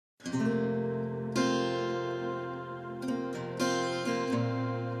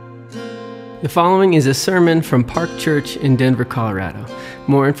The following is a sermon from Park Church in Denver, Colorado.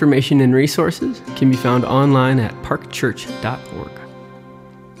 More information and resources can be found online at parkchurch.org.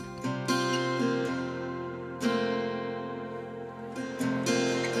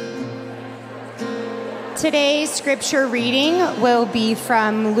 Today's scripture reading will be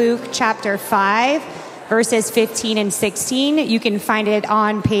from Luke chapter 5, verses 15 and 16. You can find it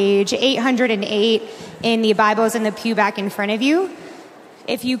on page 808 in the Bibles in the pew back in front of you.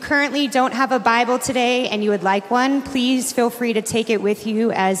 If you currently don't have a Bible today and you would like one, please feel free to take it with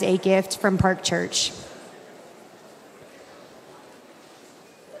you as a gift from Park Church.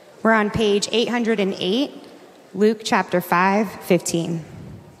 We're on page 808, Luke chapter 5, 15.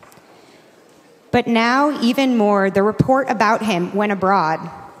 But now, even more, the report about him went abroad.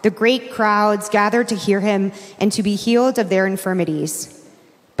 The great crowds gathered to hear him and to be healed of their infirmities.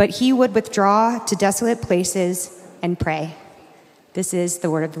 But he would withdraw to desolate places and pray. This is the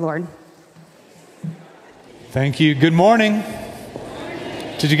word of the Lord. Thank you. Good morning.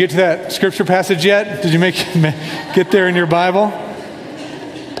 Did you get to that scripture passage yet? Did you get there in your Bible?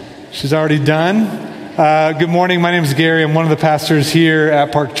 She's already done. Good morning. My name is Gary. I'm one of the pastors here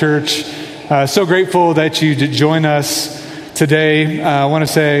at Park Church. So grateful that you did join us today. I want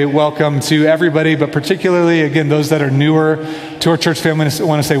to say welcome to everybody, but particularly, again, those that are newer to our church family. I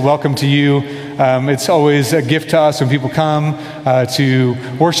want to say welcome to you. It's always a gift to us when people come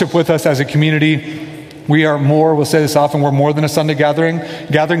to worship with us as a community. We are more, we'll say this often, we're more than a Sunday gathering.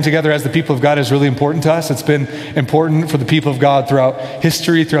 Gathering together as the people of God is really important to us. It's been important for the people of God throughout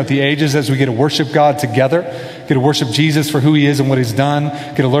history, throughout the ages, as we get to worship God together, get to worship Jesus for who he is and what he's done,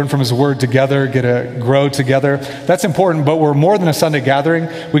 get to learn from his word together, get to grow together. That's important, but we're more than a Sunday gathering.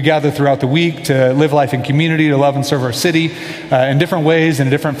 We gather throughout the week to live life in community, to love and serve our city in different ways and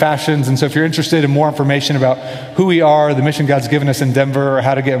in different fashions. And so if you're interested in more information about who we are, the mission God's given us in Denver, or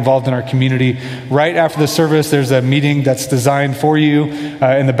how to get involved in our community, right after the service, there's a meeting that's designed for you.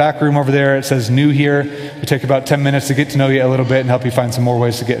 In the back room over there, it says new here. We take about 10 minutes to get to know you a little bit and help you find some more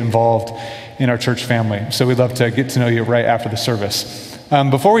ways to get involved in our church family. So we'd love to get to know you right after the service.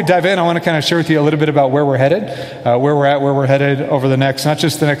 Before we dive in, I want to kind of share with you a little bit about where we're headed, where we're headed over the next, not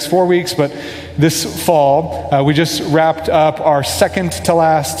just the next 4 weeks, but this fall. We just wrapped up our second to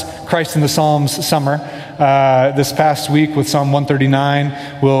last Christ in the Psalms summer this past week with Psalm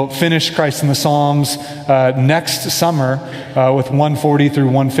 139. We'll finish Christ in the Psalms next summer with 140 through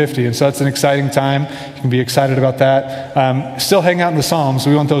 150. And so that's an exciting time. You can be excited about that. Still hang out in the Psalms.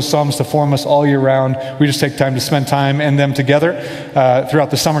 We want those Psalms to form us all year round. We just take time to spend time in them together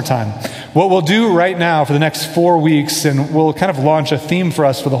throughout the summertime. What we'll do right now for the next 4 weeks, and we'll kind of launch a theme for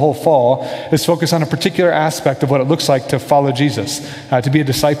us for the whole fall, is focus on a particular aspect of what it looks like to follow Jesus, to be a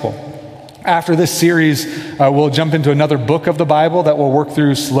disciple. After this series, we'll jump into another book of the Bible that we'll work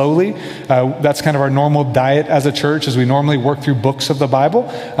through slowly. That's kind of our normal diet as a church, as we normally work through books of the Bible.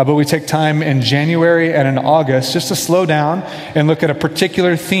 But we take time in January and in August just to slow down and look at a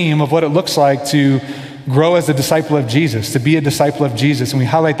particular theme of what it looks like to grow as a disciple of Jesus, to be a disciple of Jesus. And we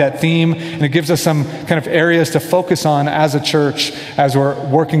highlight that theme, and it gives us some kind of areas to focus on as a church as we're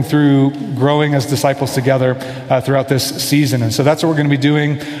working through growing as disciples together throughout this season. And so that's what we're going to be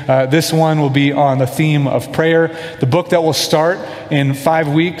doing. This one will be on the theme of prayer. The book that will start in 5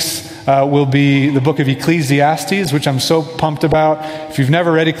 weeks will be the book of Ecclesiastes, which I'm so pumped about. If you've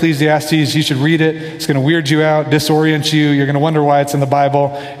never read Ecclesiastes, you should read it. It's going to weird you out, disorient you. You're going to wonder why it's in the Bible,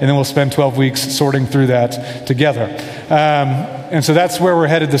 and then we'll spend 12 weeks sorting through that together. And so that's where we're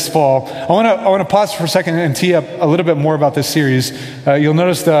headed this fall. I want to pause for a second and tee up a little bit more about this series. You'll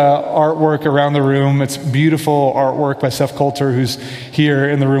notice the artwork around the room. It's beautiful artwork by Seth Coulter, who's here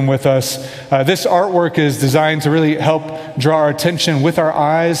in the room with us. This artwork is designed to really help draw our attention with our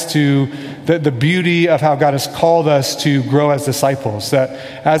eyes to the beauty of how God has called us to grow as disciples. That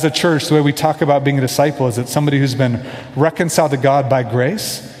as a church, the way we talk about being a disciple is that somebody who's been reconciled to God by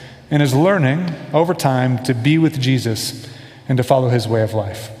grace and is learning over time to be with Jesus and to follow his way of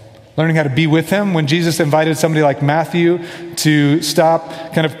life. Learning how to be with him. When Jesus invited somebody like Matthew to stop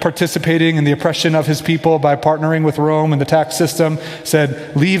kind of participating in the oppression of his people by partnering with Rome and the tax system,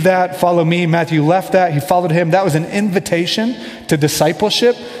 said, leave that, follow me. Matthew left that, he followed him. That was an invitation to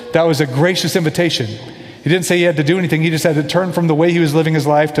discipleship. That was a gracious invitation. He didn't say he had to do anything. He just had to turn from the way he was living his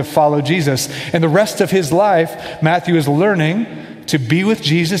life to follow Jesus. And the rest of his life, Matthew is learning to be with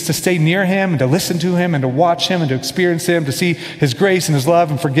Jesus, to stay near him, and to listen to him, and to watch him, and to experience him, to see his grace and his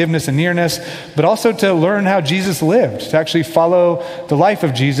love and forgiveness and nearness, but also to learn how Jesus lived, to actually follow the life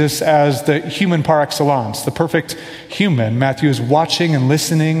of Jesus as the human par excellence, the perfect human. Matthew is watching and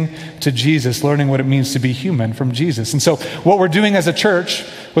listening to Jesus, learning what it means to be human from Jesus. And so what we're doing as a church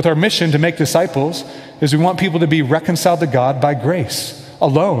with our mission to make disciples is we want people to be reconciled to God by grace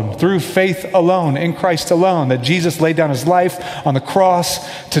alone, through faith alone, in Christ alone, that Jesus laid down his life on the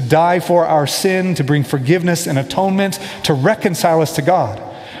cross to die for our sin, to bring forgiveness and atonement, to reconcile us to God.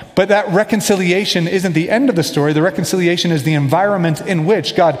 But that reconciliation isn't the end of the story. The reconciliation is the environment in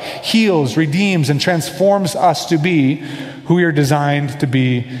which God heals, redeems, and transforms us to be who we are designed to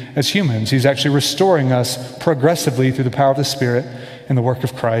be as humans. He's actually restoring us progressively through the power of the Spirit and the work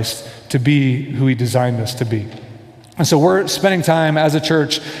of Christ to be who he designed us to be. And so we're spending time as a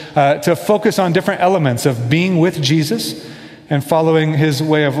church to focus on different elements of being with Jesus and following his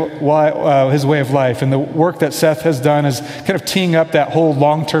way of life. And the work that Seth has done is kind of teeing up that whole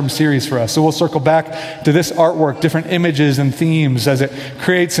long-term series for us. So we'll circle back to this artwork, different images and themes as it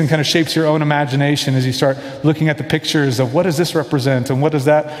creates and kind of shapes your own imagination as you start looking at the pictures of what does this represent and what does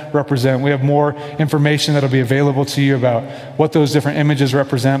that represent. We have more information that'll be available to you about what those different images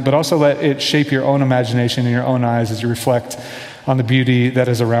represent, but also let it shape your own imagination and your own eyes as you reflect on the beauty that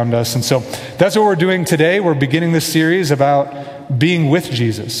is around us. And so that's what we're doing today. We're beginning this series about being with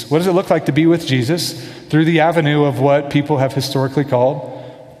Jesus. What does it look like to be with Jesus through the avenue of what people have historically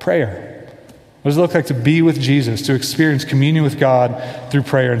called prayer? What does it look like to be with Jesus, to experience communion with God through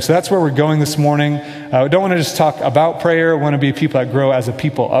prayer? And so that's where we're going this morning. We don't want to just talk about prayer. We want to be people that grow as a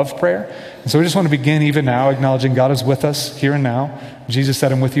people of prayer. And so we just want to begin even now, acknowledging God is with us here and now. Jesus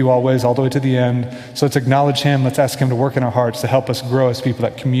said, I'm with you always, all the way to the end. So let's acknowledge him. Let's ask him to work in our hearts to help us grow as people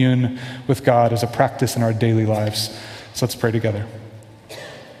that commune with God as a practice in our daily lives. So let's pray together.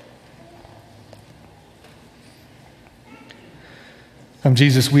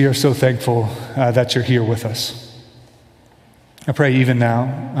 Jesus, we are so thankful that you're here with us. I pray even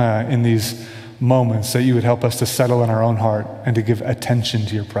now in these moments that you would help us to settle in our own heart and to give attention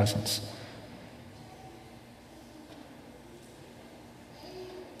to your presence.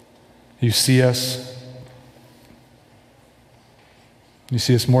 You see us. You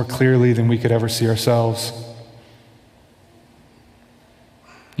see us more clearly than we could ever see ourselves.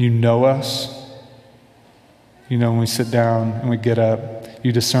 You know us. You know when we sit down and we get up.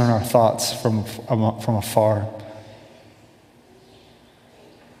 You discern our thoughts from afar.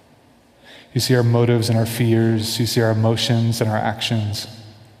 You see our motives and our fears. You see our emotions and our actions.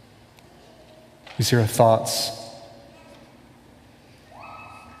 You see our thoughts.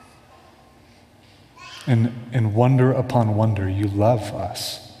 And wonder upon wonder, you love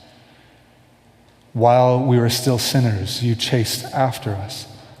us. While we were still sinners, you chased after us.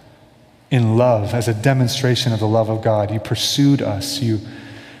 In love, as a demonstration of the love of God, you pursued us. You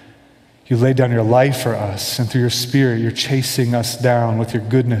laid down your life for us. And through your Spirit, you're chasing us down with your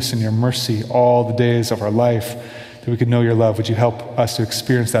goodness and your mercy all the days of our life that we could know your love. Would you help us to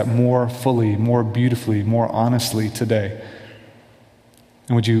experience that more fully, more beautifully, more honestly today?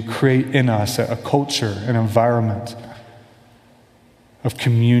 And would you create in us a culture, an environment of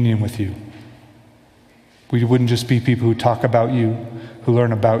communion with you? We wouldn't just be people who talk about you, who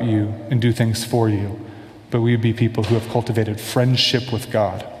learn about you, and do things for you, but we would be people who have cultivated friendship with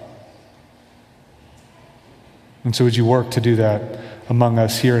God. And so would you work to do that among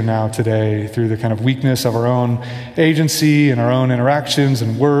us here and now today through the kind of weakness of our own agency and our own interactions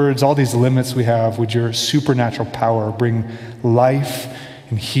and words, all these limits we have. Would your supernatural power bring life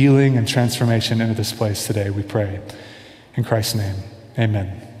and healing and transformation into this place today, we pray. In Christ's name,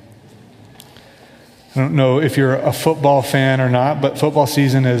 amen. I don't know if you're a football fan or not, but football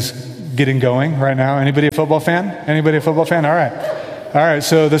season is getting going right now. Anybody a football fan? Anybody a football fan? All right,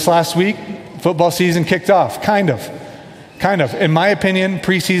 so this last week, football season kicked off, kind of. In my opinion,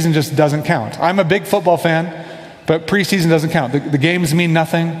 preseason just doesn't count. I'm a big football fan, but preseason doesn't count. The games mean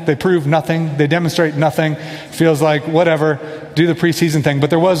nothing. They prove nothing. They demonstrate nothing. Feels like whatever, do the preseason thing. But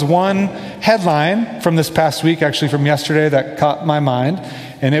there was one headline from this past week, actually from yesterday, that caught my mind.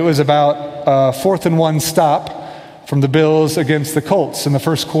 And it was about a 4th and 1 stop from the Bills against the Colts in the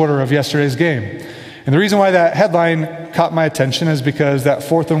first quarter of yesterday's game. And the reason why that headline caught my attention is because that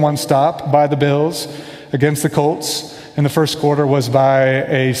 4th and 1 stop by the Bills against the Colts in the first quarter was by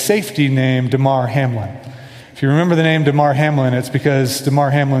a safety named Damar Hamlin. If you remember the name Damar Hamlin, it's because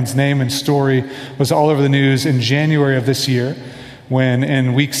Damar Hamlin's name and story was all over the news in January of this year, when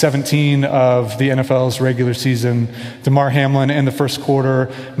in week 17 of the NFL's regular season, Damar Hamlin in the first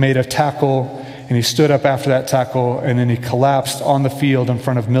quarter made a tackle and he stood up after that tackle, and then he collapsed on the field in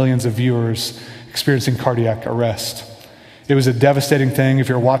front of millions of viewers experiencing cardiac arrest. It was a devastating thing. If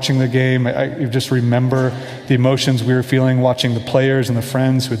you're watching the game, you just remember the emotions we were feeling watching the players and the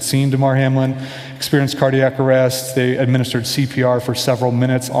friends who had seen Damar Hamlin experience cardiac arrest. They administered CPR for several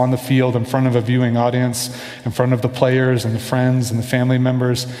minutes on the field in front of a viewing audience, in front of the players and the friends and the family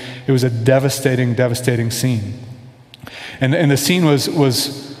members. It was a devastating, devastating scene. And the scene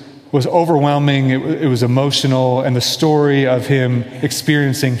was overwhelming. It was emotional, and the story of him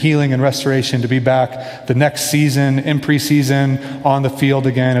experiencing healing and restoration to be back the next season, in preseason, on the field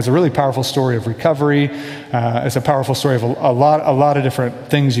again, is a really powerful story of recovery. It's a powerful story of a lot of different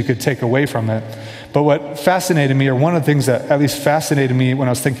things you could take away from it. But what fascinated me, or one of the things that at least fascinated me when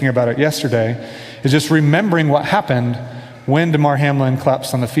I was thinking about it yesterday, is just remembering what happened when Damar Hamlin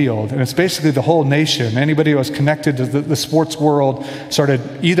collapsed on the field. And it's basically the whole nation, anybody who was connected to the sports world, started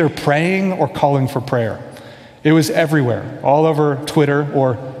either praying or calling for prayer. It was everywhere, all over Twitter,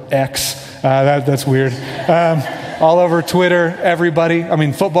 or X, that's weird. All over Twitter, everybody. I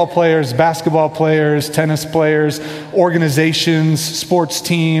mean, football players, basketball players, tennis players, organizations, sports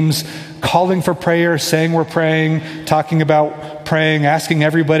teams, calling for prayer, saying we're praying, talking about praying, asking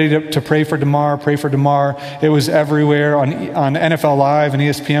everybody to pray for Damar, pray for Damar. It was everywhere. On NFL Live, an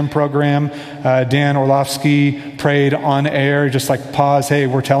ESPN program, Dan Orlovsky prayed on air, just like pause, hey,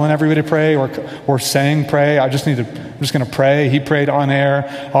 we're telling everybody to pray, or we're saying pray, I'm just going to pray. He prayed on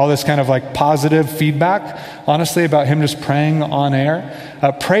air. All this kind of like positive feedback, honestly, about him just praying on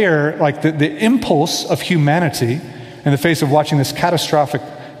air. Prayer, like the impulse of humanity in the face of watching this catastrophic,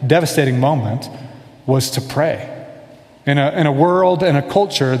 devastating moment, was to pray. In a world and a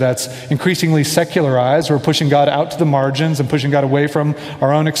culture that's increasingly secularized, we're pushing God out to the margins and pushing God away from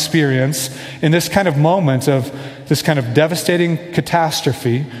our own experience. In this kind of moment of this kind of devastating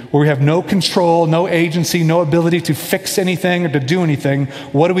catastrophe, where we have no control, no agency, no ability to fix anything or to do anything,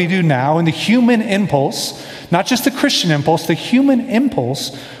 what do we do now? And the human impulse, not just the Christian impulse, the human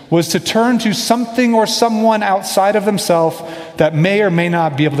impulse was to turn to something or someone outside of themselves that may or may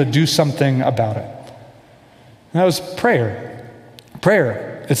not be able to do something about it. And that was prayer.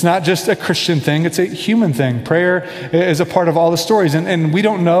 Prayer. It's not just a Christian thing, it's a human thing. Prayer is a part of all the stories. And we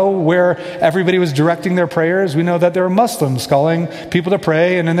don't know where everybody was directing their prayers. We know that there are Muslims calling people to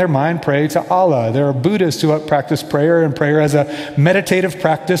pray, and in their mind pray to Allah. There are Buddhists who practice prayer, and prayer as a meditative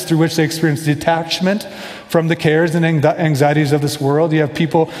practice through which they experience detachment from the cares and anxieties of this world. You have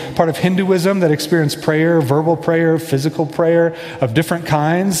people, part of Hinduism, that experience prayer, verbal prayer, physical prayer of different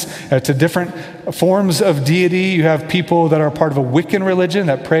kinds, to different forms of deity. You have people that are part of a Wiccan religion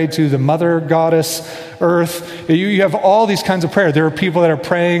that pray to the mother goddess, Earth. You have all these kinds of prayer. There are people that are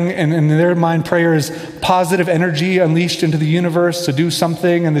praying, and in their mind, prayer is positive energy unleashed into the universe to do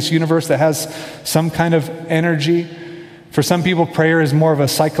something in this universe that has some kind of energy. For some people, prayer is more of a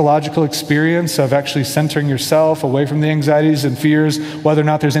psychological experience of actually centering yourself away from the anxieties and fears, whether or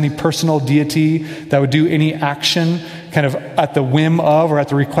not there's any personal deity that would do any action kind of at the whim of or at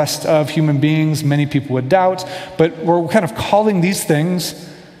the request of human beings. Many people would doubt, but we're kind of calling these things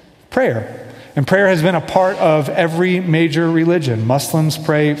prayer. And prayer has been a part of every major religion. Muslims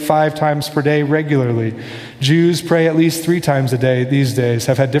pray 5 times per day regularly. Jews pray at least 3 times a day these days,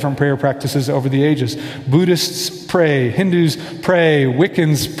 have had different prayer practices over the ages. Buddhists pray, Hindus pray,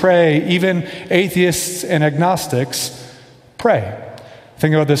 Wiccans pray, even atheists and agnostics pray.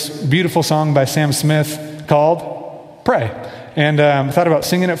 Think about this beautiful song by Sam Smith called Pray. And I thought about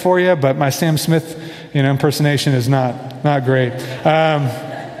singing it for you, but my Sam Smith impersonation is not great.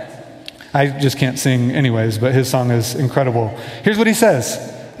 I just can't sing anyways, but his song is incredible. Here's what he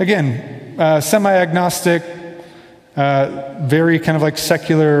says. Again, semi-agnostic, very kind of like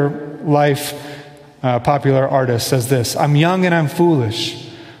secular life, popular artist says this: I'm young and I'm foolish.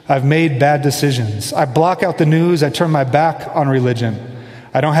 I've made bad decisions. I block out the news. I turn my back on religion.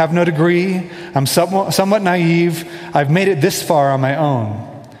 I don't have no degree. I'm somewhat naive. I've made it this far on my own.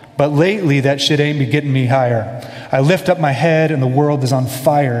 But lately, that shit ain't be getting me higher. I lift up my head and the world is on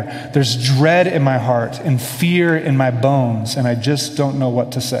fire. There's dread in my heart and fear in my bones, and I just don't know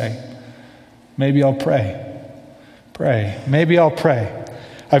what to say. Maybe I'll pray. Pray. Maybe I'll pray.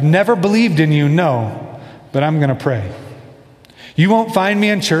 I've never believed in you, no, but I'm going to pray. You won't find me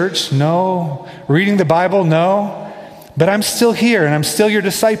in church, no. Reading the Bible, no. But I'm still here and I'm still your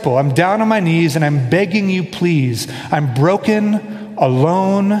disciple. I'm down on my knees and I'm begging you, please. I'm broken,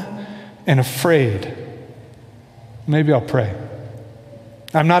 alone, and afraid. Maybe I'll pray.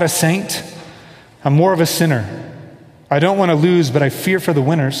 I'm not a saint. I'm more of a sinner. I don't want to lose, but I fear for the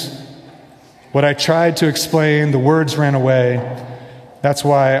winners. What I tried to explain, the words ran away. That's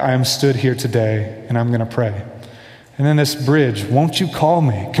why I am stood here today, and I'm going to pray. And then this bridge, won't you call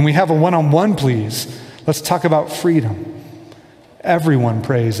me? Can we have a one-on-one, please? Let's talk about freedom. Everyone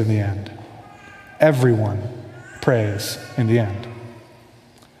prays in the end. Everyone prays in the end.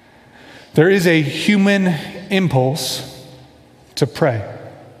 There is a human impulse to pray.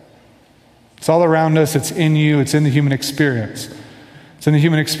 It's all around us. It's in you. It's in the human experience. It's in the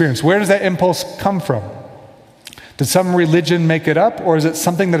human experience. Where does that impulse come from? Did some religion make it up, or is it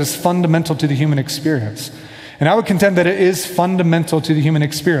something that is fundamental to the human experience? And I would contend that it is fundamental to the human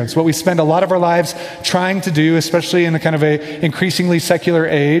experience. What we spend a lot of our lives trying to do, especially in a kind of a increasingly secular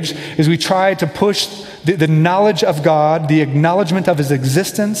age, is we try to push the knowledge of God, the acknowledgement of his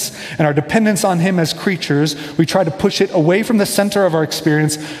existence, and our dependence on him as creatures. We try to push it away from the center of our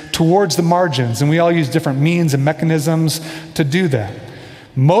experience towards the margins. And we all use different means and mechanisms to do that.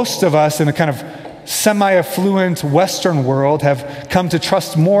 Most of us in a kind of semi-affluent Western world have come to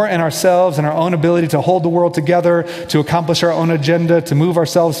trust more in ourselves and our own ability to hold the world together, to accomplish our own agenda, to move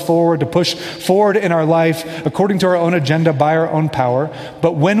ourselves forward, to push forward in our life according to our own agenda by our own power.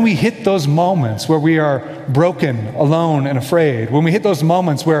 But when we hit those moments where we are broken, alone, and afraid, when we hit those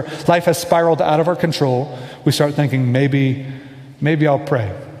moments where life has spiraled out of our control, we start thinking, maybe I'll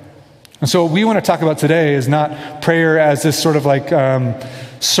pray. And so what we want to talk about today is not prayer as this sort of like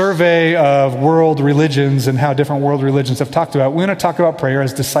survey of world religions and how different world religions have talked about. We're going to talk about prayer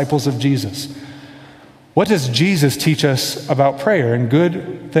as disciples of Jesus. What does Jesus teach us about prayer? And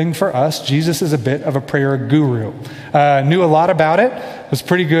good thing for us, Jesus is a bit of a prayer guru. Knew a lot about it, was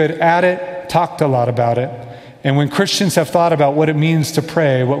pretty good at it, talked a lot about it. And when Christians have thought about what it means to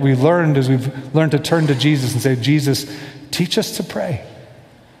pray, what we've learned is we've learned to turn to Jesus and say, Jesus, teach us to pray.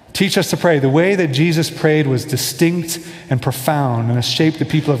 Teach us to pray. The way that Jesus prayed was distinct and profound and has shaped the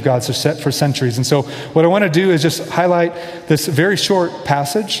people of God for centuries. And so what I want to do is just highlight this very short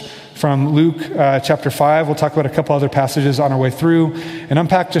passage from Luke chapter 5. We'll talk about a couple other passages on our way through and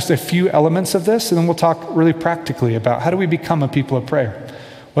unpack just a few elements of this. And then we'll talk really practically about how do we become a people of prayer?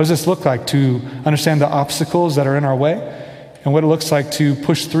 What does this look like to understand the obstacles that are in our way? And what it looks like to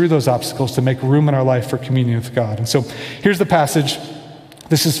push through those obstacles to make room in our life for communion with God. And so here's the passage.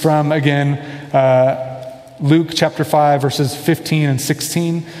 This is from, again, Luke chapter 5, verses 15 and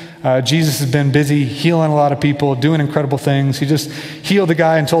 16. Jesus has been busy healing a lot of people, doing incredible things. He just healed the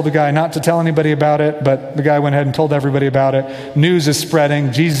guy and told the guy not to tell anybody about it, but the guy went ahead and told everybody about it. News is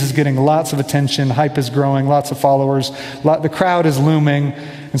spreading. Jesus is getting lots of attention. Hype is growing. Lots of followers. The crowd is looming.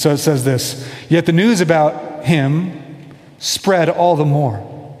 And so it says this, yet the news about him spread all the more,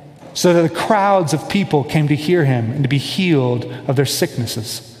 so that the crowds of people came to hear him and to be healed of their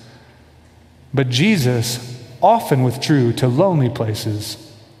sicknesses. But Jesus often withdrew to lonely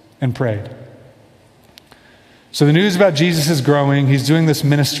places and prayed. So the news about Jesus is growing. He's doing this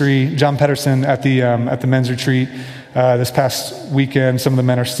ministry. John Pedersen at the men's retreat this past weekend. Some of the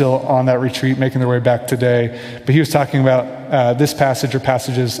men are still on that retreat, making their way back today. But he was talking about this passage or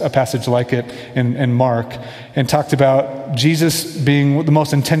passages, a passage like it in Mark, and talked about Jesus being the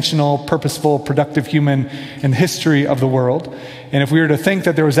most intentional, purposeful, productive human in the history of the world. And if we were to think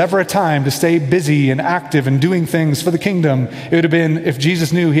that there was ever a time to stay busy and active and doing things for the kingdom, it would have been if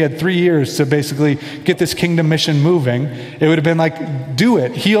Jesus knew he had 3 years to basically get this kingdom mission moving. It would have been like, do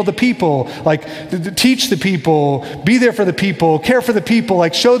it, heal the people, like teach the people, be there for the people, care for the people,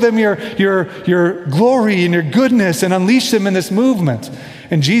 like show them your glory and your goodness and unleash them in this movement.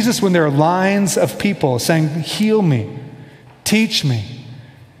 And Jesus, when there are lines of people saying, heal me, teach me,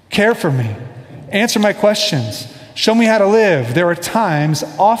 care for me, answer my questions, show me how to live. There are times,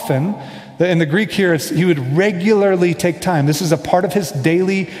 often, in the Greek here, he would regularly take time. This is a part of his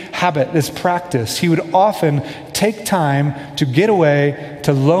daily habit, his practice. He would often take time to get away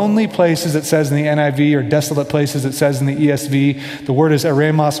to lonely places, it says in the NIV, or desolate places, it says in the ESV. The word is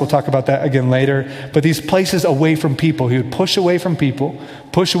eremos. We'll talk about that again later. But these places away from people. He would push away from people,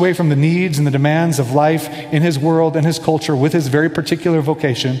 push away from the needs and the demands of life in his world and his culture with his very particular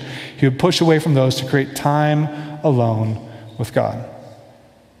vocation. He would push away from those to create time alone with God.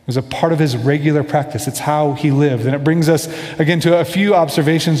 It was a part of his regular practice. It's how he lived. And it brings us, again, to a few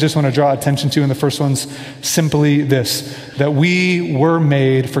observations just want to draw attention to. And the first one's simply this, that we were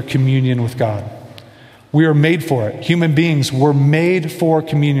made for communion with God. We are made for it. Human beings were made for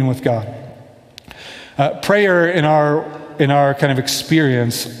communion with God. Prayer in our kind of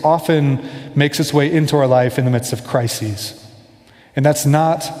experience often makes its way into our life in the midst of crises. And that's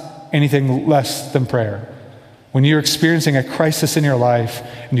not anything less than prayer. When you're experiencing a crisis in your life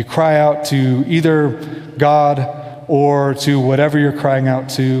and you cry out to either God or to whatever you're crying out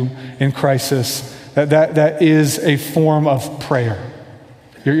to in crisis, that is a form of prayer.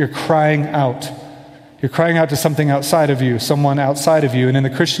 You're crying out. You're crying out to something outside of you, someone outside of you. And in the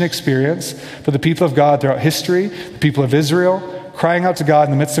Christian experience, for the people of God throughout history, the people of Israel, crying out to God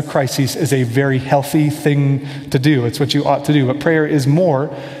in the midst of crises is a very healthy thing to do. It's what you ought to do. But prayer is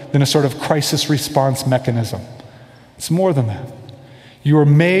more than a sort of crisis response mechanism. It's more than that. You are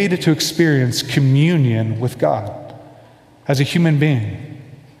made to experience communion with God as a human being.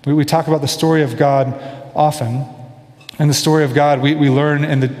 We talk about the story of God often. In the story of God, we learn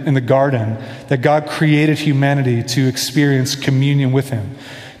in the garden that God created humanity to experience communion with him,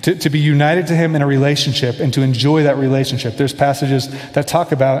 to be united to him in a relationship and to enjoy that relationship. There's passages that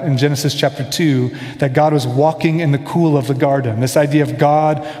talk about in Genesis chapter 2 that God was walking in the cool of the garden. This idea of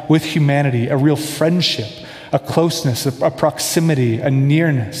God with humanity, a real friendship, a closeness, a proximity, a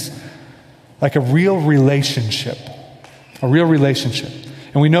nearness, like a real relationship, a real relationship.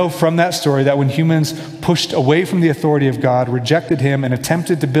 And we know from that story that when humans pushed away from the authority of God, rejected him, and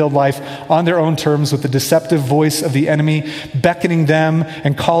attempted to build life on their own terms with the deceptive voice of the enemy, beckoning them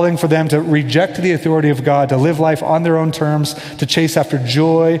and calling for them to reject the authority of God, to live life on their own terms, to chase after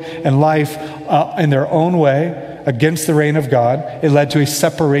joy and life in their own way against the reign of God, it led to a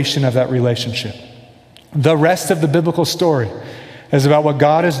separation of that relationship. The rest of the biblical story is about what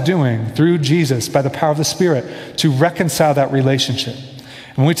God is doing through Jesus by the power of the Spirit to reconcile that relationship.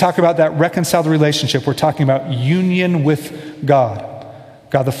 When we talk about that reconciled relationship, we're talking about union with God.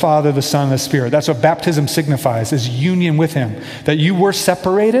 God the Father, the Son, and the Spirit. That's what baptism signifies, is union with him. That you were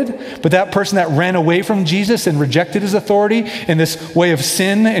separated, but that person that ran away from Jesus and rejected his authority in this way of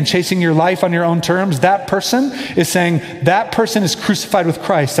sin and chasing your life on your own terms, that person is saying, that person is crucified with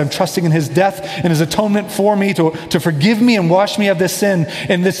Christ. I'm trusting in his death and his atonement for me to forgive me and wash me of this sin.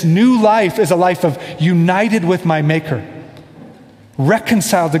 And this new life is a life of united with my Maker.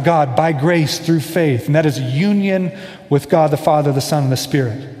 Reconciled to God by grace through faith. And that is union with God the Father, the Son, and the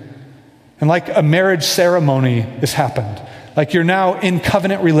Spirit. And like a marriage ceremony has happened. Like you're now in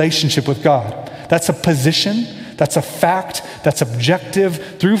covenant relationship with God. That's a position. That's a fact. That's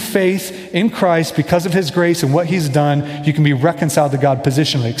objective. Through faith in Christ, because of his grace and what he's done, you can be reconciled to God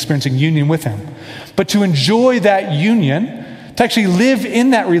positionally, experiencing union with him. But to enjoy that union, to actually live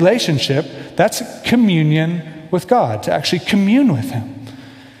in that relationship, that's communion with God, to actually commune with him.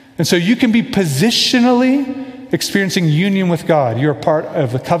 And so you can be positionally experiencing union with God. You're a part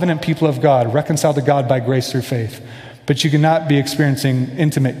of the covenant people of God, reconciled to God by grace through faith. But you cannot be experiencing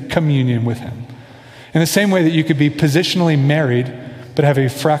intimate communion with him. In the same way that you could be positionally married, but have a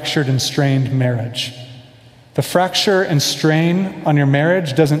fractured and strained marriage. The fracture and strain on your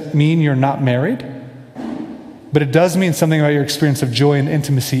marriage doesn't mean you're not married, but it does mean something about your experience of joy and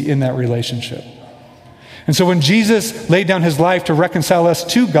intimacy in that relationship. And so when Jesus laid down his life to reconcile us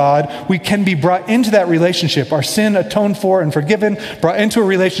to God, we can be brought into that relationship, our sin atoned for and forgiven, brought into a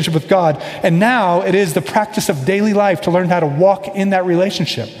relationship with God. And now it is the practice of daily life to learn how to walk in that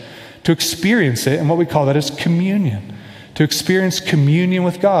relationship, to experience it, and what we call that is communion. To experience communion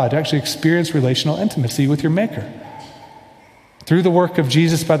with God, to actually experience relational intimacy with your Maker. Through the work of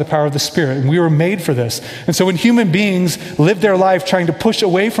Jesus by the power of the Spirit. And we were made for this. And so when human beings live their life trying to push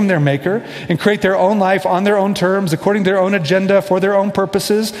away from their Maker and create their own life on their own terms, according to their own agenda, for their own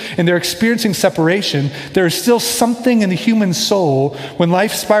purposes, and they're experiencing separation, there is still something in the human soul when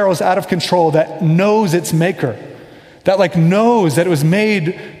life spirals out of control that knows its Maker. That knows that it was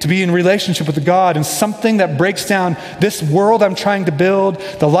made to be in relationship with God, and something that breaks down this world I'm trying to build,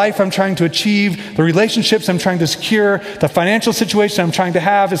 the life I'm trying to achieve, the relationships I'm trying to secure, the financial situation I'm trying to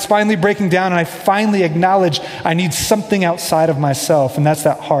have is finally breaking down, and I finally acknowledge I need something outside of myself, and that's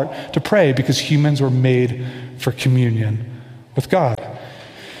that heart to pray, because humans were made for communion with God.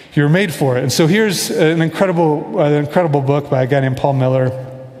 You were made for it. And so here's an incredible book by a guy named Paul Miller.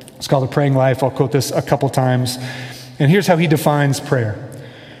 It's called The Praying Life. I'll quote this a couple times. And here's how he defines prayer.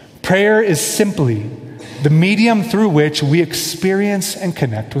 Prayer is simply the medium through which we experience and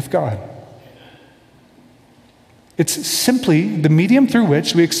connect with God. It's simply the medium through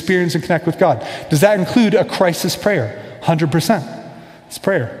which we experience and connect with God. Does that include a crisis prayer? 100%. It's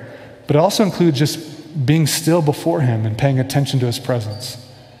prayer. But it also includes just being still before him and paying attention to his presence.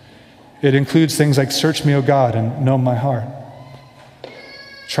 It includes things like, search me, O God, and know my heart.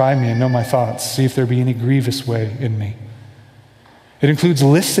 Try me and know my thoughts. See if there be any grievous way in me. It includes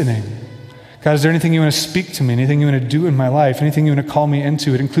listening. God, is there anything you want to speak to me? Anything you want to do in my life? Anything you want to call me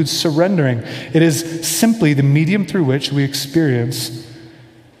into? It includes surrendering. It is simply the medium through which we experience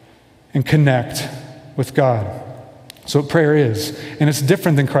and connect with God. So what prayer is. And it's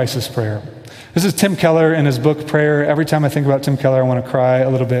different than crisis prayer. This is Tim Keller in his book, Prayer. Every time I think about Tim Keller, I want to cry a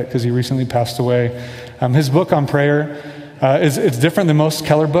little bit because he recently passed away. His book on prayer It's different than most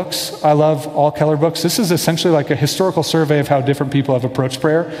Keller books. I love all Keller books. This is essentially like a historical survey of how different people have approached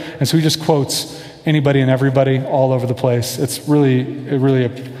prayer. And so he just quotes anybody and everybody all over the place. It's really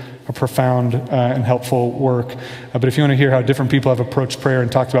a profound and helpful work. But if you want to hear how different people have approached prayer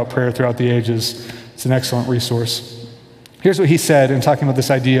and talked about prayer throughout the ages, it's an excellent resource. Here's what he said in talking about this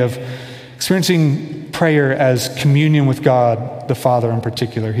idea of experiencing prayer as communion with God, the Father in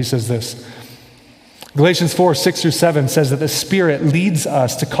particular. He says this: Galatians 4:6-7 says that the Spirit leads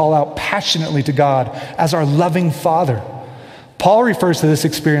us to call out passionately to God as our loving Father. Paul refers to this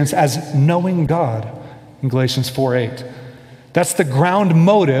experience as knowing God in Galatians 4:8. That's the ground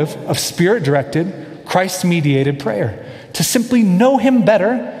motive of Spirit-directed, Christ-mediated prayer, to simply know Him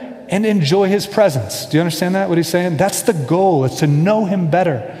better and enjoy His presence. Do you understand that, what he's saying? That's the goal, is to know Him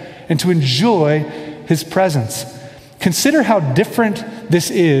better and to enjoy His presence. Consider how different this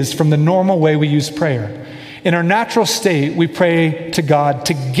is from the normal way we use prayer. In our natural state, we pray to God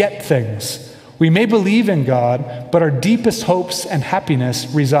to get things. We may believe in God, but our deepest hopes and happiness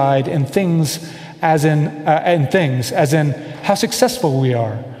reside in things as in how successful we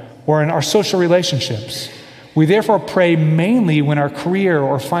are or in our social relationships. We therefore pray mainly when our career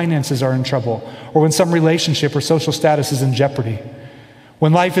or finances are in trouble, or when some relationship or social status is in jeopardy.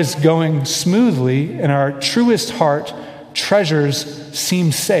 When life is going smoothly and our truest heart treasures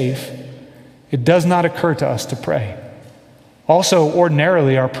seem safe, it does not occur to us to pray. Also,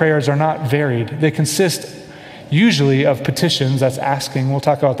 ordinarily, our prayers are not varied. They consist usually of petitions, that's asking. We'll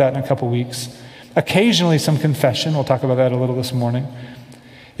talk about that in a couple weeks. Occasionally some confession. We'll talk about that a little this morning,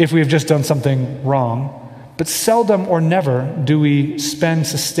 if we have just done something wrong. But seldom or never do we spend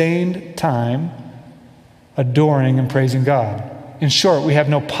sustained time adoring and praising God. In short, we have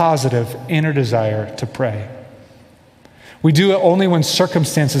no positive inner desire to pray. We do it only when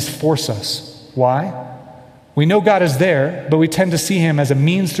circumstances force us. Why? We know God is there, but we tend to see Him as a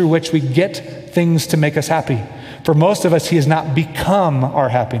means through which we get things to make us happy. For most of us, He has not become our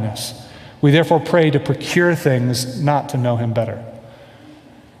happiness. We therefore pray to procure things, not to know Him better.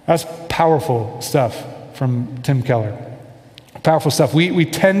 That's powerful stuff from Tim Keller. Powerful stuff. We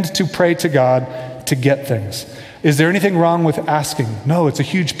tend to pray to God to get things. Is there anything wrong with asking? No, it's a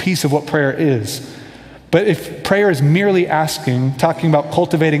huge piece of what prayer is. But if prayer is merely asking, talking about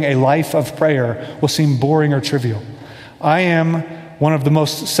cultivating a life of prayer will seem boring or trivial. I am one of the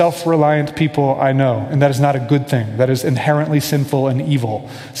most self-reliant people I know, and that is not a good thing. That is inherently sinful and evil.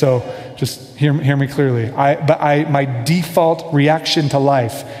 So just hear me clearly. My default reaction to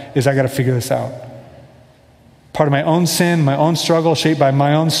life is I got to figure this out. Part of my own sin, my own struggle, shaped by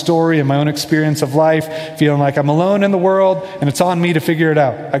my own story and my own experience of life, feeling like I'm alone in the world and it's on me to figure it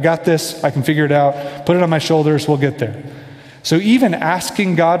out. I got this, I can figure it out, put it on my shoulders, we'll get there. So even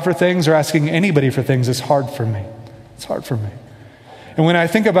asking God for things or asking anybody for things is hard for me. It's hard for me. And when I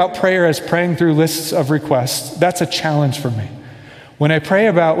think about prayer as praying through lists of requests, that's a challenge for me. When I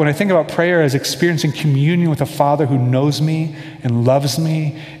think about prayer as experiencing communion with a Father who knows me and loves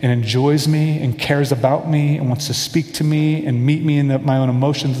me and enjoys me and cares about me and wants to speak to me and meet me in my own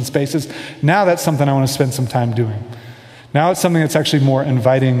emotions and spaces, now that's something I want to spend some time doing. Now it's something that's actually more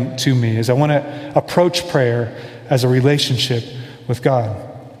inviting to me, is I want to approach prayer as a relationship with God.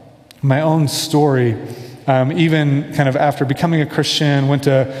 My own story, even kind of after becoming a Christian, went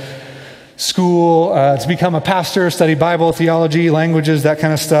to school to become a pastor, study Bible, theology, languages, that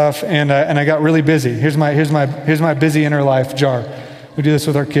kind of stuff, and I got really busy. Here's my busy inner life jar. We did this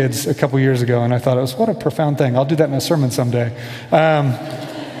with our kids a couple years ago, and I thought what a profound thing. I'll do that in a sermon someday.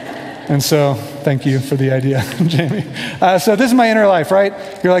 And so, thank you for the idea, Jamie. So this is my inner life, right?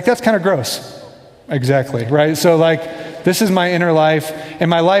 You're like, that's kind of gross. Exactly, right? So this is my inner life, and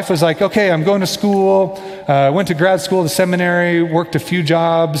my life was like, okay, I'm going to school, went to grad school, the seminary, worked a few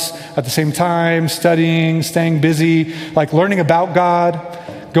jobs at the same time, studying, staying busy, like learning about God,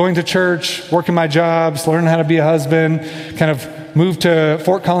 going to church, working my jobs, learning how to be a husband, kind of moved to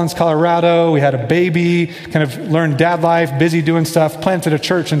Fort Collins, Colorado. We had a baby, kind of learned dad life, busy doing stuff, planted a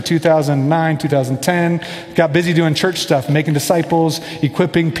church in 2009, 2010, got busy doing church stuff, making disciples,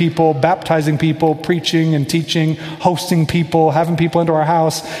 equipping people, baptizing people, preaching and teaching, hosting people, having people into our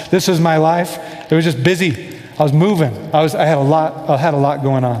house. This was my life. It was just busy. I was moving. I had a lot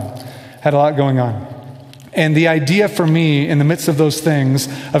going on. And the idea for me in the midst of those things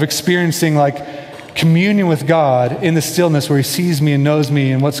of experiencing like communion with God in the stillness where He sees me and knows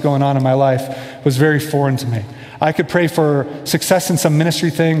me and what's going on in my life was very foreign to me. I could pray for success in some ministry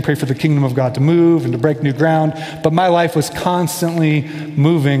thing, pray for the kingdom of God to move and to break new ground, but my life was constantly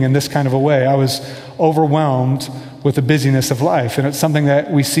moving in this kind of a way. I was overwhelmed with the busyness of life, and it's something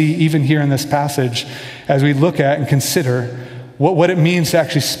that we see even here in this passage as we look at and consider what it means to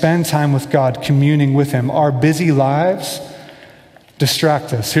actually spend time with God, communing with Him. Our busy lives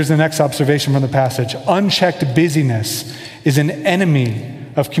distract us. Here's the next observation from the passage. Unchecked busyness is an enemy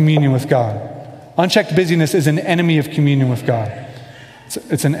of communion with God. Unchecked busyness is an enemy of communion with God.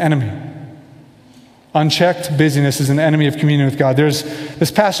 It's an enemy. Unchecked busyness is an enemy of communion with God. There's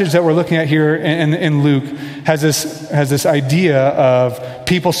this passage that we're looking at here in Luke has this idea of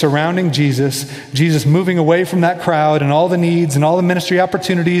people surrounding Jesus moving away from that crowd and all the needs and all the ministry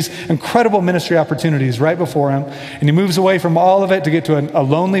opportunities, incredible ministry opportunities right before him. And he moves away from all of it to get to a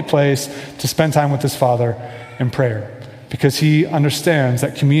lonely place to spend time with his Father in prayer, because he understands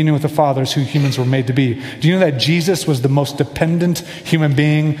that communion with the Father is who humans were made to be. Do you know that Jesus was the most dependent human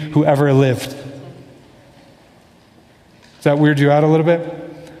being who ever lived? Does that weird you out a little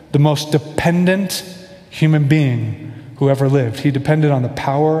bit? The most dependent human being who ever lived. He depended on the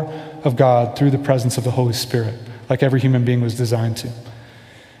power of God through the presence of the Holy Spirit, like every human being was designed to.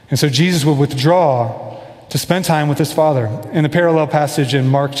 And so Jesus would withdraw to spend time with his Father. In the parallel passage in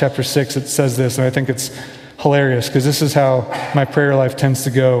Mark chapter 6, it says this, and I think it's hilarious because this is how my prayer life tends to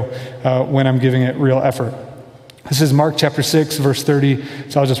go when I'm giving it real effort. This is Mark chapter 6, verse 30,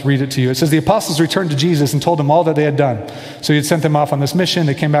 so I'll just read it to you. It says, the apostles returned to Jesus and told him all that they had done. So he had sent them off on this mission.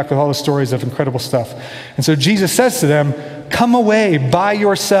 They came back with all the stories of incredible stuff. And so Jesus says to them, come away by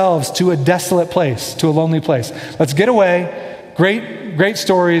yourselves to a desolate place, to a lonely place. Let's get away. Great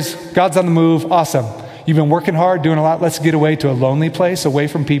stories. God's on the move. Awesome. You've been working hard, doing a lot. Let's get away to a lonely place, away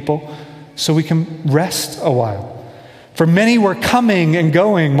from people, so we can rest a while. For many were coming and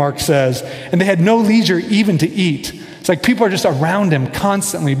going, Mark says, and they had no leisure even to eat. It's like people are just around him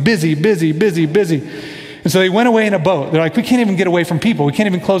constantly, busy. And so they went away in a boat. They're like, we can't even get away from people. We can't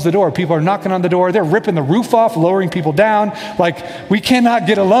even close the door. People are knocking on the door. They're ripping the roof off, lowering people down. Like, we cannot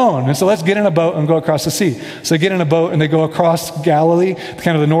get alone. And so let's get in a boat and go across the sea. So they get in a boat and they go across Galilee,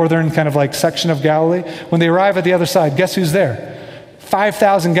 kind of the northern kind of like section of Galilee. When they arrive at the other side, guess who's there?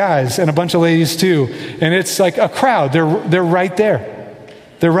 5,000 guys and a bunch of ladies too. And it's like a crowd. They're right there.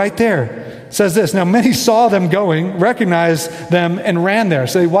 They're right there. It says this, now many saw them going, recognized them, and ran there.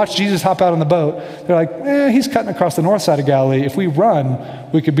 So they watched Jesus hop out on the boat. They're like, he's cutting across the north side of Galilee. If we run,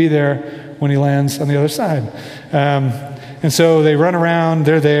 we could be there when he lands on the other side. And so they run around,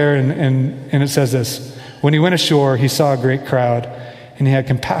 they're there, and it says this, when he went ashore, he saw a great crowd, and he had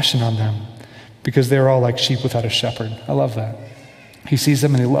compassion on them, because they were all like sheep without a shepherd. I love that. He sees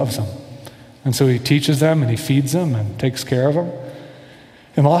them and he loves them. And so he teaches them and he feeds them and takes care of them.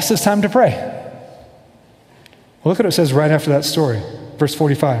 And lost his time to pray. Well, look what it says right after that story. Verse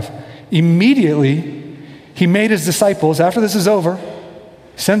 45. Immediately, he made his disciples, after this is over,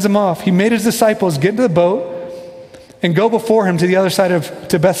 sends them off. He made his disciples get into the boat and go before him to the other side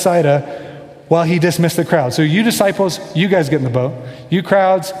to Bethsaida while he dismissed the crowd. So you disciples, you guys get in the boat. You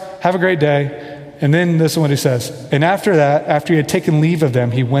crowds, have a great day. And then this is what he says. And after that, after he had taken leave of them,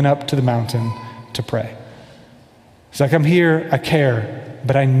 he went up to the mountain to pray. He's like, I'm here, I care,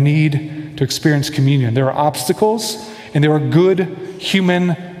 but I need to experience communion. There are obstacles, and there were good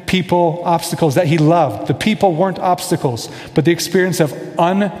human people obstacles that he loved. The people weren't obstacles, but the experience of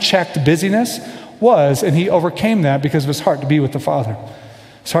unchecked busyness was, and he overcame that because of his heart to be with the Father.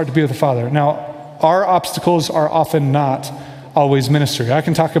 His heart to be with the Father. Now, our obstacles are often not always ministry. I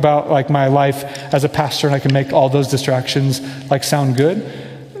can talk about like my life as a pastor, and I can make all those distractions like sound good.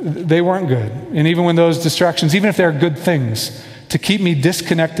 They weren't good. And even when those distractions, even if they're good things, to keep me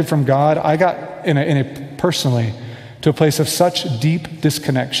disconnected from God, I got in a personally to a place of such deep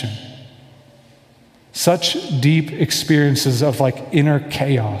disconnection, such deep experiences of like inner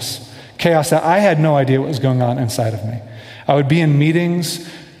chaos that I had no idea what was going on inside of me. I would be in meetings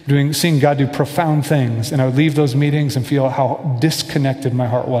seeing God do profound things, and I would leave those meetings and feel how disconnected my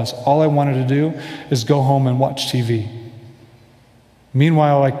heart was. All I wanted to do is go home and watch TV.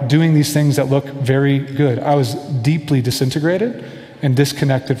 Meanwhile, like doing these things that look very good, I was deeply disintegrated and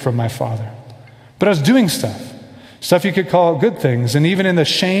disconnected from my Father. But I was doing stuff you could call good things. And even in the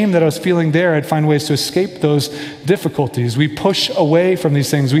shame that I was feeling there, I'd find ways to escape those difficulties. We push away from these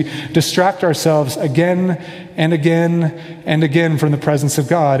things. We distract ourselves again and again and again from the presence of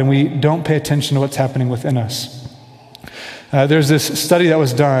God, and we don't pay attention to what's happening within us. There's this study that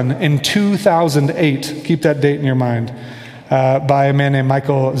was done in 2008, keep that date in your mind, by a man named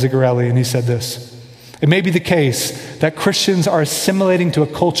Michael Zigarelli, and he said this: it may be the case that Christians are assimilating to a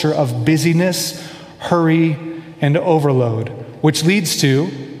culture of busyness, hurry, and overload, which leads to,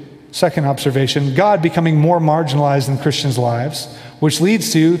 second observation, God becoming more marginalized in Christians' lives, which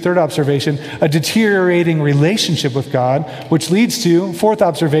leads to, third observation, a deteriorating relationship with God, which leads to, fourth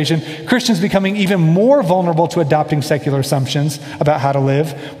observation, Christians becoming even more vulnerable to adopting secular assumptions about how to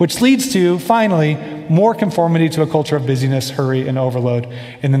live, which leads to, finally, more conformity to a culture of busyness, hurry, and overload.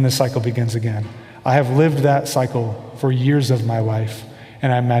 And then the cycle begins again. I have lived that cycle for years of my life,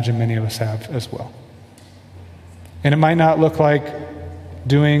 and I imagine many of us have as well. And it might not look like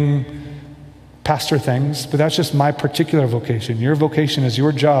doing pastor things, but that's just my particular vocation. Your vocation is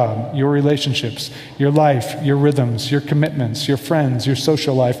your job, your relationships, your life, your rhythms, your commitments, your friends, your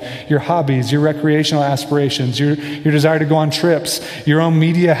social life, your hobbies, your recreational aspirations, your desire to go on trips, your own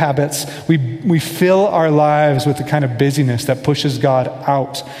media habits. We fill our lives with the kind of busyness that pushes God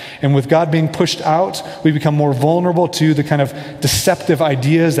out. And with God being pushed out, we become more vulnerable to the kind of deceptive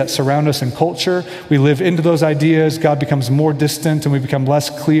ideas that surround us in culture. We live into those ideas. God becomes more distant, and we become less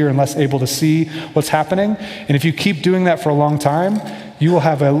clear and less able to see what's happening. And if you keep doing that for a long time, you will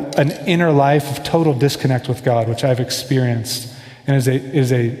have an inner life of total disconnect with God, which I've experienced, and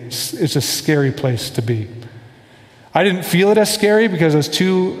it's a scary place to be. I didn't feel it as scary because I was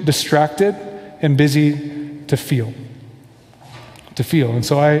too distracted and busy to feel. And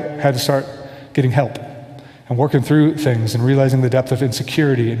so I had to start getting help and working through things and realizing the depth of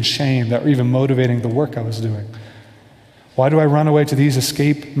insecurity and shame that were even motivating the work I was doing. Why do I run away to these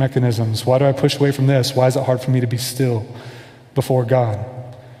escape mechanisms? Why do I push away from this? Why is it hard for me to be still before God?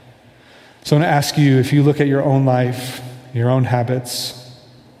 So I want to ask you, if you look at your own life, your own habits,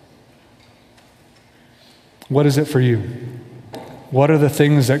 what is it for you? What are the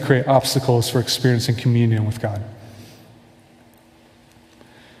things that create obstacles for experiencing communion with God?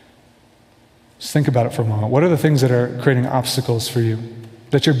 Just think about it for a moment. What are the things that are creating obstacles for you,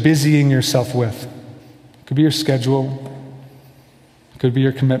 that you're busying yourself with? It could be your schedule. Could be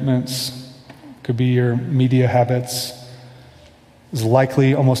your commitments, could be your media habits. It's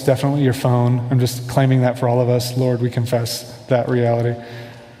likely, almost definitely your phone. I'm just claiming that for all of us. Lord, we confess that reality.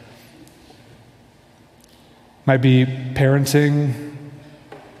 Might be parenting,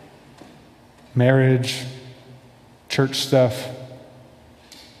 marriage, church stuff.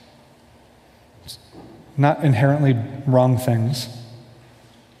 Not inherently wrong things.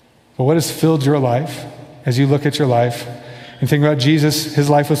 But what has filled your life as you look at your life? And think about Jesus,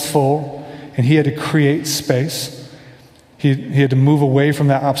 his life was full, and he had to create space. He had to move away from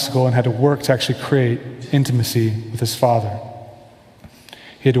that obstacle and had to work to actually create intimacy with his Father.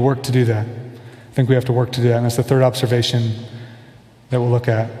 He had to work to do that. I think we have to work to do that. And that's the third observation that we'll look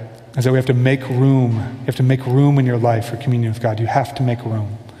at, is that we have to make room. You have to make room in your life for communion with God. You have to make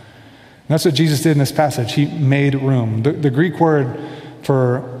room. And that's what Jesus did in this passage. He made room. The Greek word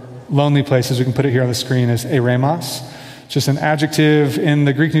for lonely places, we can put it here on the screen, is eremos. Just an adjective in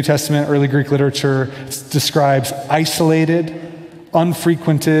the Greek New Testament, early Greek literature. It describes isolated,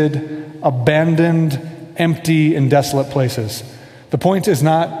 unfrequented, abandoned, empty, and desolate places. The point is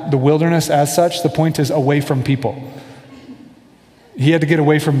not the wilderness as such. The point is away from people. He had to get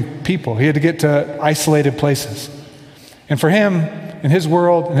away from people. He had to get to isolated places. And for him, in his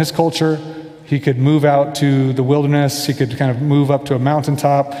world, in his culture, he could move out to the wilderness. He could kind of move up to a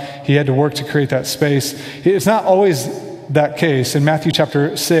mountaintop. He had to work to create that space. It's not always that case. In Matthew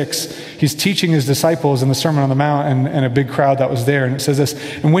chapter 6, he's teaching his disciples in the Sermon on the Mount and a big crowd that was there. And it says this,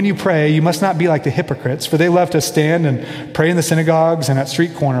 "And when you pray, you must not be like the hypocrites, for they love to stand and pray in the synagogues and at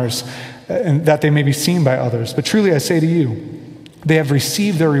street corners, and that they may be seen by others. But truly I say to you, they have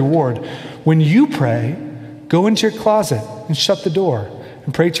received their reward. When you pray, go into your closet and shut the door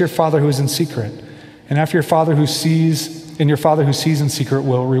and pray to your Father who is in secret. And after your Father who sees in secret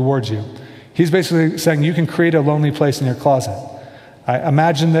will reward you." He's basically saying you can create a lonely place in your closet. I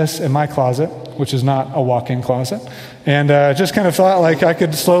imagined this in my closet, which is not a walk-in closet, and just kind of thought like I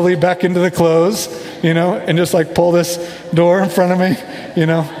could slowly back into the clothes, and just like pull this door in front of me,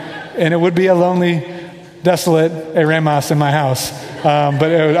 and it would be a lonely, desolate eremos in my house,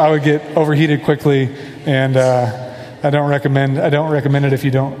 but I would get overheated quickly, and I don't recommend it if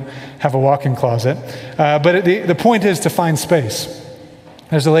you don't have a walk-in closet. But the point is to find space.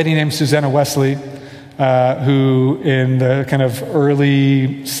 There's a lady named Susanna Wesley who in the kind of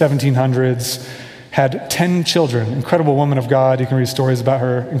early 1700s had 10 children, incredible woman of God. You can read stories about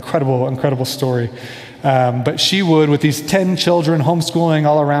her, incredible story. But she would, with these 10 children homeschooling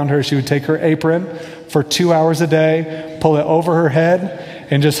all around her, she would take her apron for 2 hours a day, pull it over her head,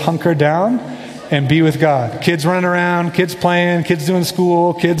 and just hunker down and be with God. Kids running around, kids playing, kids doing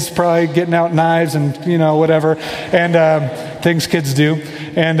school, kids probably getting out knives and, whatever, and things kids do.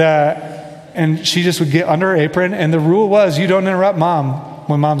 And And she just would get under her apron, and the rule was you don't interrupt mom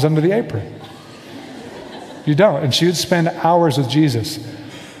when mom's under the apron. You don't. And she would spend hours with Jesus.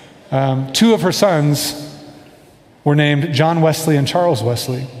 2 of her sons were named John Wesley and Charles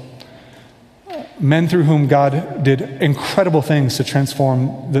Wesley, men through whom God did incredible things to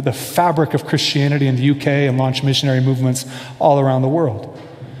transform the fabric of Christianity in the UK and launch missionary movements all around the world.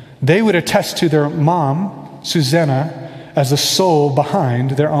 They would attest to their mom, Susanna, as the soul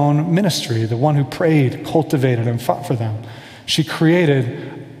behind their own ministry, the one who prayed, cultivated, and fought for them. She created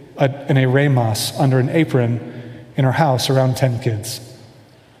an eremos under an apron in her house around 10 kids.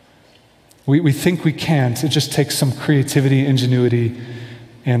 We think we can't. It just takes some creativity, ingenuity,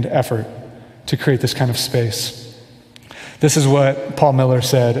 and effort to create this kind of space. This is what Paul Miller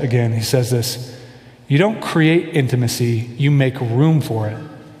said again. He says this: you don't create intimacy, you make room for it.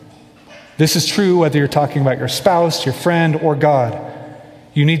 This is true whether you're talking about your spouse, your friend, or God.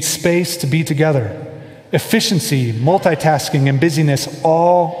 You need space to be together. Efficiency, multitasking, and busyness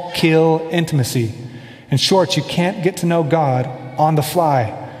all kill intimacy. In short, you can't get to know God on the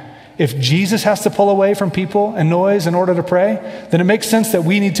fly. If Jesus has to pull away from people and noise in order to pray, then it makes sense that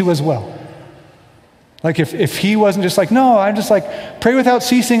we need to as well. Like if he wasn't just like, no, I'm just like, pray without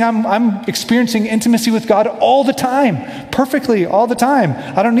ceasing. I'm experiencing intimacy with God all the time, perfectly all the time.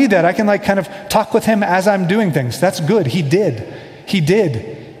 I don't need that. I can like kind of talk with him as I'm doing things. That's good. He did.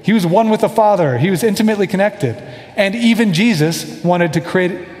 He was one with the Father. He was intimately connected. And even Jesus wanted to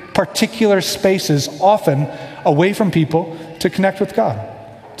create particular spaces, often away from people, to connect with God,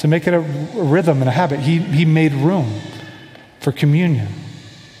 to make it a rhythm and a habit. He made room for communion.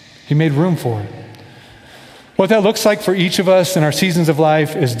 He made room for it. What that looks like for each of us in our seasons of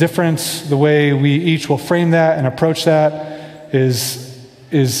life is different. The way we each will frame that and approach that is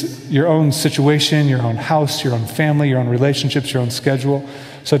your own situation, your own house, your own family, your own relationships, your own schedule.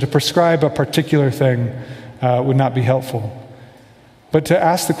 So to prescribe a particular thing would not be helpful. But to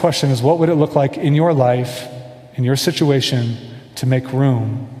ask the question is, what would it look like in your life, in your situation, to make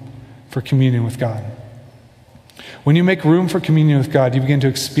room for communion with God? When you make room for communion with God, you begin to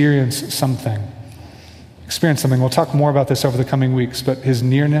experience something. We'll talk more about this over the coming weeks, but his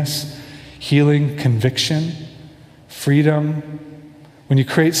nearness, healing, conviction, freedom. When you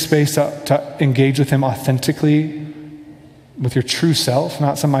create space to engage with him authentically, with your true self,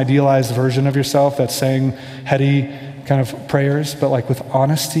 not some idealized version of yourself that's saying heady kind of prayers, but like with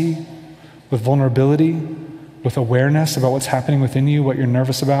honesty, with vulnerability, with awareness about what's happening within you, what you're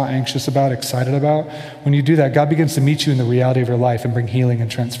nervous about, anxious about, excited about. When you do that, God begins to meet you in the reality of your life and bring healing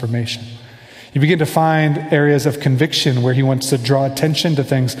and transformation. You begin to find areas of conviction where he wants to draw attention to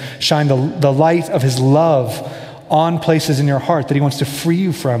things, shine the light of his love on places in your heart that he wants to free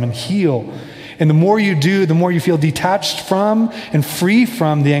you from and heal. And the more you do, the more you feel detached from and free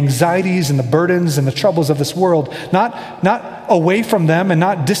from the anxieties and the burdens and the troubles of this world. Not away from them and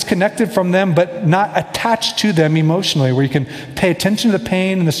not disconnected from them, but not attached to them emotionally, where you can pay attention to the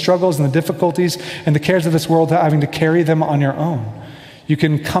pain and the struggles and the difficulties and the cares of this world without having to carry them on your own. You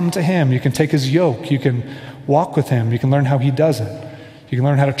can come to him. You can take his yoke. You can walk with him. You can learn how he does it. You can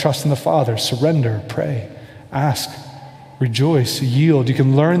learn how to trust in the Father, surrender, pray, ask, rejoice, yield. You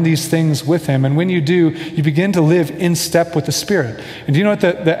can learn these things with him. And when you do, you begin to live in step with the Spirit. And do you know what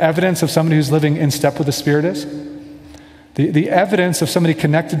the evidence of somebody who's living in step with the Spirit is? The evidence of somebody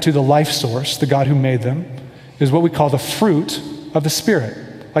connected to the life source, the God who made them, is what we call the fruit of the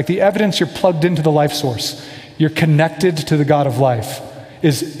Spirit. Like the evidence you're plugged into the life source. You're connected to the God of life.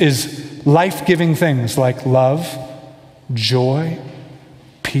 Is life-giving things like love, joy,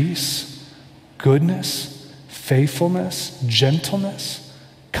 peace, goodness, faithfulness, gentleness,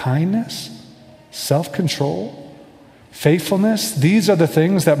 kindness, self-control, faithfulness. These are the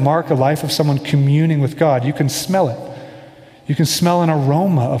things that mark a life of someone communing with God. You can smell it. You can smell an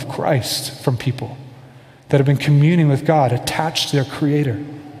aroma of Christ from people that have been communing with God, attached to their Creator.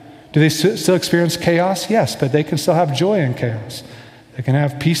 Do they still experience chaos? Yes, but they can still have joy in chaos. They can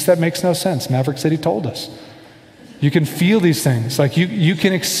have peace that makes no sense. Maverick City told us. You can feel these things. Like you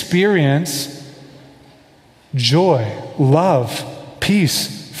can experience joy, love,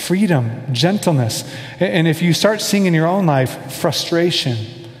 peace, freedom, gentleness. And if you start seeing in your own life frustration,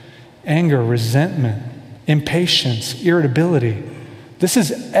 anger, resentment, impatience, irritability, this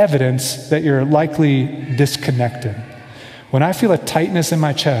is evidence that you're likely disconnected. When I feel a tightness in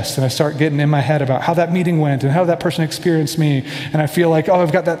my chest and I start getting in my head about how that meeting went and how that person experienced me, and I feel like, oh,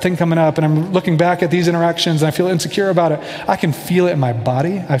 I've got that thing coming up and I'm looking back at these interactions and I feel insecure about it, I can feel it in my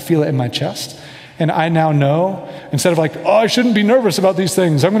body. I feel it in my chest. And I now know, instead of like, oh, I shouldn't be nervous about these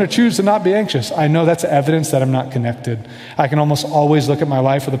things, I'm going to choose to not be anxious. I know that's evidence that I'm not connected. I can almost always look at my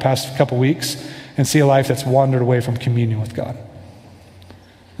life for the past couple weeks and see a life that's wandered away from communion with God.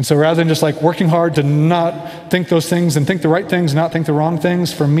 And so rather than just like working hard to not think those things and think the right things, not think the wrong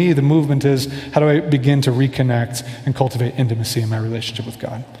things, for me, the movement is, how do I begin to reconnect and cultivate intimacy in my relationship with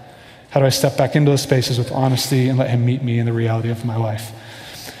God? How do I step back into those spaces with honesty and let him meet me in the reality of my life?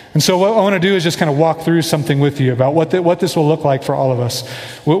 And so what I want to do is just kind of walk through something with you about what this will look like for all of us.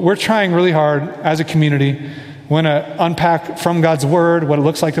 We're trying really hard as a community. We want to unpack from God's word what it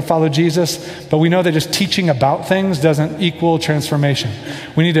looks like to follow Jesus, but we know that just teaching about things doesn't equal transformation.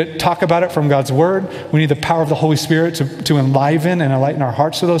 We need to talk about it from God's word. We need the power of the Holy Spirit to enliven and enlighten our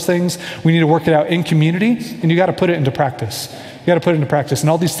hearts to those things. We need to work it out in community, and you got to put it into practice. You got to put it into practice. And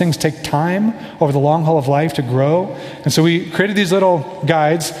all these things take time over the long haul of life to grow. And so we created these little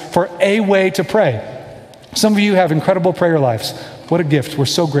guides for a way to pray. Some of you have incredible prayer lives. What a gift. We're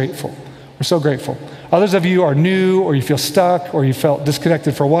so grateful. We're so grateful. Others of you are new, or you feel stuck, or you felt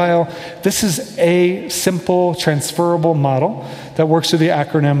disconnected for a while. This is a simple, transferable model that works through the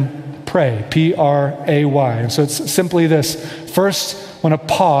acronym PRAY, P-R-A-Y. And so it's simply this. First, I want to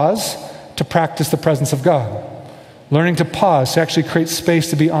pause to practice the presence of God. Learning to pause, to actually create space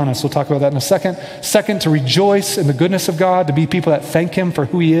to be honest. We'll talk about that in a second. Second, to rejoice in the goodness of God, to be people that thank him for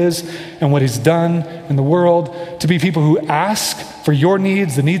who he is and what he's done in the world. To be people who ask for your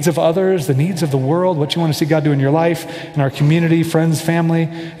needs, the needs of others, the needs of the world, what you want to see God do in your life, in our community, friends, family,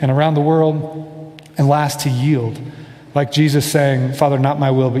 and around the world. And last, to yield. Like Jesus saying, Father, not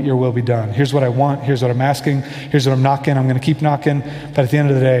my will, but your will be done. Here's what I want. Here's what I'm asking. Here's what I'm knocking. I'm going to keep knocking. But at the end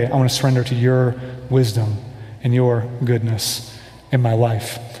of the day, I want to surrender to your wisdom and your goodness in my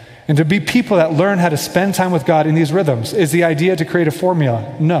life. And to be people that learn how to spend time with God in these rhythms. Is the idea to create a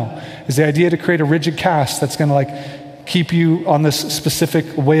formula? No. Is the idea to create a rigid cast that's going to like keep you on this specific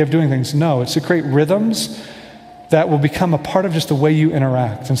way of doing things? No. It's to create rhythms that will become a part of just the way you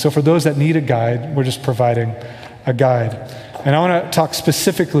interact. And so for those that need a guide, we're just providing a guide. And I want to talk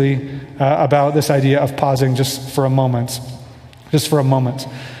specifically about this idea of pausing just for a moment. Just for a moment.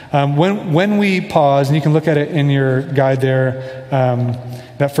 When we pause, and you can look at it in your guide there,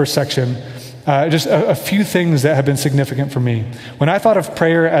 that first section, just a few things that have been significant for me. When I thought of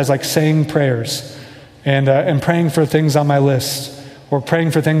prayer as like saying prayers and praying for things on my list or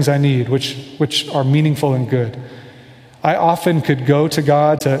praying for things I need, which are meaningful and good, I often could go to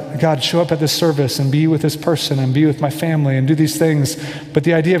God, show up at this service and be with this person and be with my family and do these things. But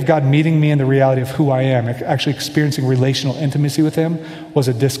the idea of God meeting me in the reality of who I am, actually experiencing relational intimacy with him, was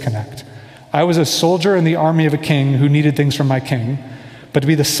a disconnect. I was a soldier in the army of a king who needed things from my king, but to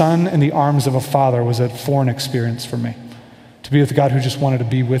be the son in the arms of a father was a foreign experience for me. To be with God who just wanted to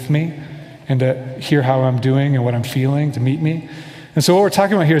be with me and to hear how I'm doing and what I'm feeling, to meet me. And so what we're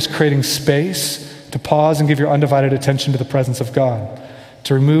talking about here is creating space to pause and give your undivided attention to the presence of God,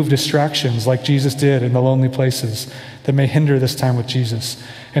 to remove distractions like Jesus did in the lonely places that may hinder this time with Jesus,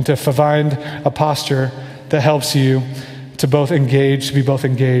 and to find a posture that helps you to be both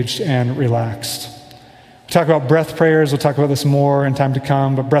engaged and relaxed. We talk about breath prayers. We'll talk about this more in time to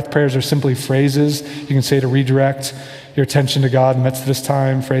come, but breath prayers are simply phrases you can say to redirect your attention to God in the midst of this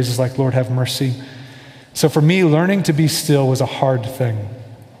time, phrases like, Lord, have mercy. So for me, learning to be still was a hard thing.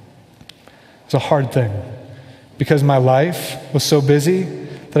 It's a hard thing because my life was so busy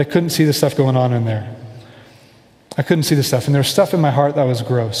that I couldn't see the stuff going on in there. I couldn't see the stuff. And there's stuff in my heart that was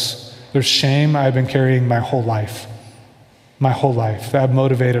gross. There's shame I've been carrying my whole life. That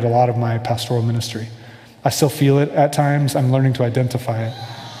motivated a lot of my pastoral ministry. I still feel it at times. I'm learning to identify it.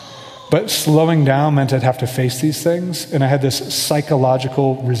 But slowing down meant I'd have to face these things. And I had this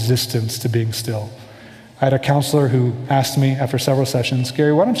psychological resistance to being still. I had a counselor who asked me after several sessions,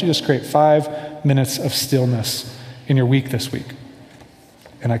 Gary, why don't you just create 5 minutes of stillness in your week this week?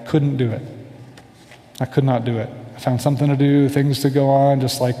 And I couldn't do it. I could not do it. I found something to do, things to go on,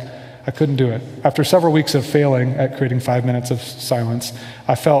 just like I couldn't do it. After several weeks of failing at creating 5 minutes of silence,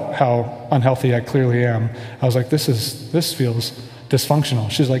 I felt how unhealthy I clearly am. I was like, this feels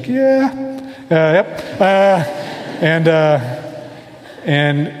dysfunctional. She's like,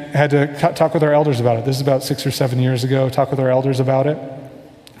 and had to talk with our elders about it. This is about 6 or 7 years ago. Talk with our elders about it.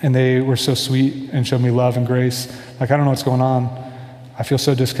 And they were so sweet and showed me love and grace. Like, I don't know what's going on. I feel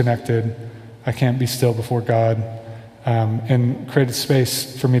so disconnected. I can't be still before God. And created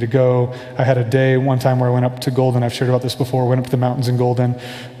space for me to go. I had a day one time where I went up to Golden. I've shared about this before. Went up to the mountains in Golden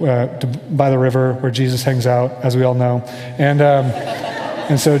by the river where Jesus hangs out, as we all know.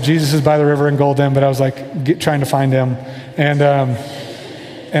 And so Jesus is by the river in Golden, but I was like trying to find him.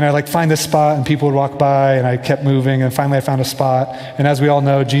 and I find this spot, and people would walk by, and I kept moving, and finally I found a spot. And as we all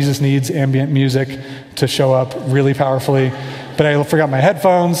know, Jesus needs ambient music to show up really powerfully. But I forgot my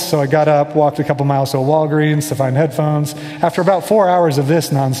headphones, so I got up, walked a couple miles to a Walgreens to find headphones. After about 4 hours of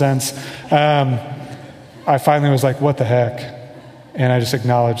this nonsense, I finally was like, what the heck? And I just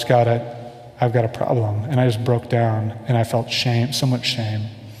acknowledged, God, I've got a problem. And I just broke down, and I felt shame, so much shame.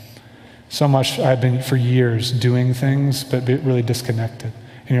 So much I had been for years doing things, but really disconnected.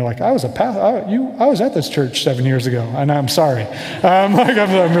 And you're like, I was at this church 7 years ago, and I'm sorry.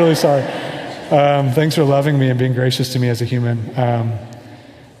 I'm really sorry. Thanks for loving me and being gracious to me as a human.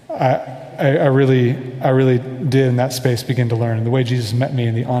 I really did in that space begin to learn. And the way Jesus met me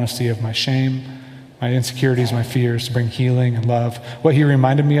in the honesty of my shame, my insecurities, my fears, to bring healing and love. What he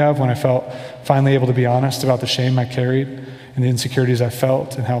reminded me of when I felt finally able to be honest about the shame I carried and the insecurities I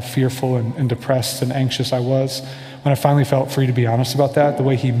felt and how fearful and depressed and anxious I was. When I finally felt free to be honest about that, the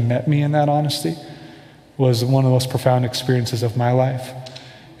way he met me in that honesty was one of the most profound experiences of my life.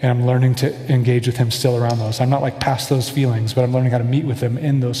 And I'm learning to engage with him still around those. I'm not past those feelings, but I'm learning how to meet with him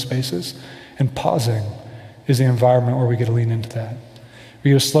in those spaces. And pausing is the environment where we get to lean into that. We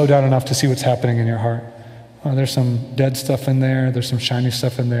get to slow down enough to see what's happening in your heart. Oh, there's some dead stuff in there. There's some shiny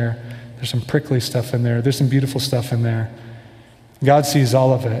stuff in there. There's some prickly stuff in there. There's some beautiful stuff in there. God sees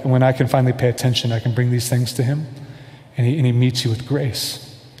all of it. And when I can finally pay attention, I can bring these things to him. And he meets you with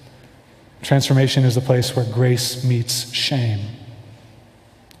grace. Transformation is the place where grace meets shame.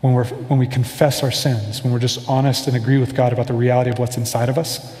 When we confess our sins, when we're just honest and agree with God about the reality of what's inside of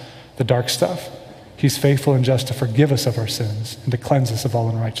us, the dark stuff, he's faithful and just to forgive us of our sins and to cleanse us of all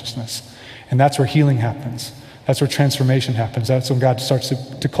unrighteousness. And that's where healing happens. That's where transformation happens. That's when God starts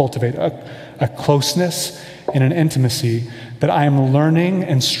to cultivate a closeness and an intimacy that I am learning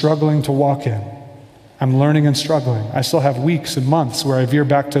and struggling to walk in. I'm learning and struggling. I still have weeks and months where I veer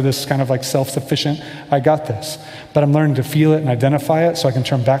back to this kind of self-sufficient, I got this. But I'm learning to feel it and identify it so I can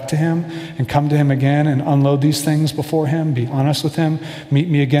turn back to him and come to him again and unload these things before him, be honest with him, meet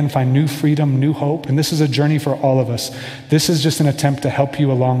me again, find new freedom, new hope. And this is a journey for all of us. This is just an attempt to help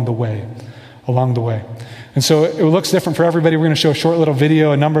you along the way. And so it looks different for everybody. We're going to show a short little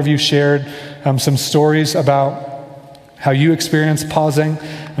video. A number of you shared some stories about how you experience pausing.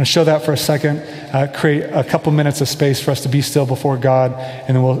 I'm going to show that for a second, create a couple minutes of space for us to be still before God,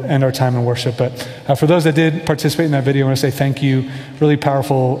 and then we'll end our time in worship. But for those that did participate in that video, I want to say thank you. Really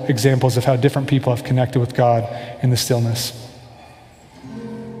powerful examples of how different people have connected with God in the stillness.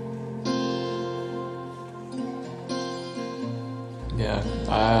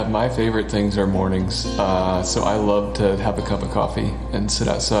 Yeah, my favorite things are mornings. So I love to have a cup of coffee and sit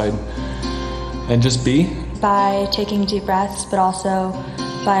outside and just be. By taking deep breaths, but also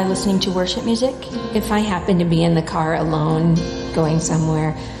by listening to worship music. If I happen to be in the car alone going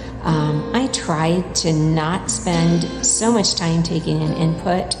somewhere, I try to not spend so much time taking in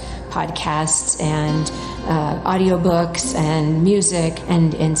input, podcasts and audiobooks and music,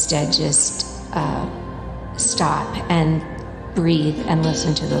 and instead just stop and breathe and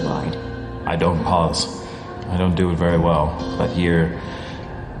listen to the Lord. I don't pause. I don't do it very well, but here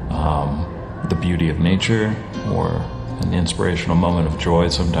the beauty of nature or an inspirational moment of joy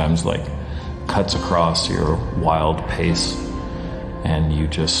sometimes cuts across your wild pace, and you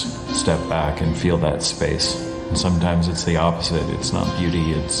just step back and feel that space. And sometimes it's the opposite. It's not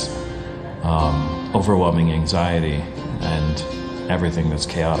beauty, it's overwhelming anxiety, and everything that's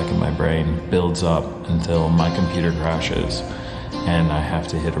chaotic in my brain builds up until my computer crashes and I have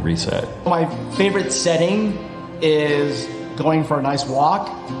to hit a reset. My favorite setting is going for a nice walk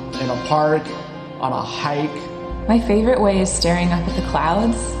in a park, on a hike. My favorite way is staring up at the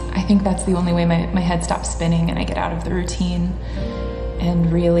clouds. I think that's the only way my head stops spinning and I get out of the routine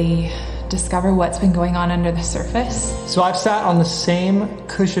and really discover what's been going on under the surface. So I've sat on the same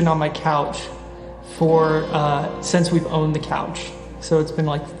cushion on my couch since we've owned the couch. So it's been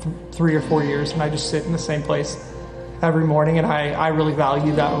 3 or 4 years, and I just sit in the same place every morning, and I really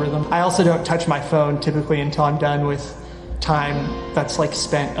value that rhythm. I also don't touch my phone typically until I'm done with time that's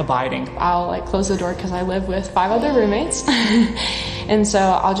spent abiding. I'll close the door because I live with 5 other roommates. And so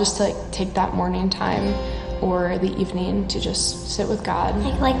I'll just take that morning time or the evening to just sit with God.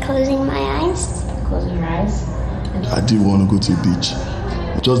 Like closing my eyes. Closing your eyes. I do want to go to the beach.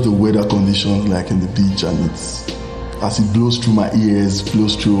 Just the weather conditions in the beach, and it's as it blows through my ears,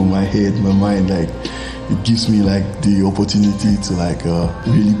 flows through my head, my mind, it gives me the opportunity to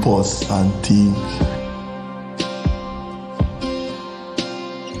really pause and think.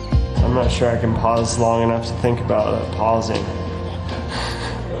 I'm not sure I can pause long enough to think about pausing.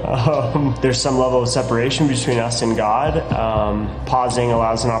 There's some level of separation between us and God. Pausing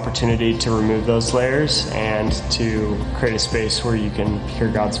allows an opportunity to remove those layers and to create a space where you can hear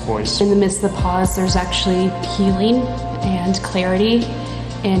God's voice. In the midst of the pause, there's actually healing and clarity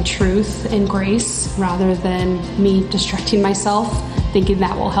and truth and grace, rather than me distracting myself, thinking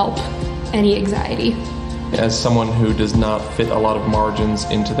that will help any anxiety. As someone who does not fit a lot of margins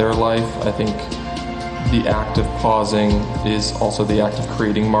into their life, I think the act of pausing is also the act of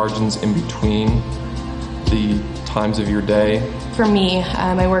creating margins in between the times of your day. For me,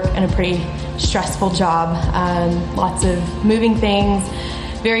 I work in a pretty stressful job, lots of moving things,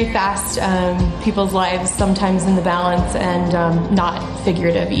 very fast, people's lives sometimes in the balance, and not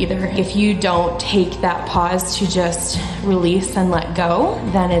figurative either. If you don't take that pause to just release and let go,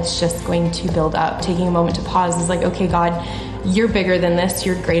 then it's just going to build up. Taking a moment to pause is like, okay, God, you're bigger than this,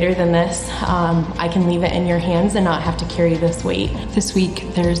 you're greater than this. I can leave it in your hands and not have to carry this weight. This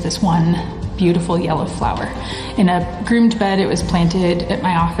week, there's this one beautiful yellow flower. In a groomed bed, it was planted at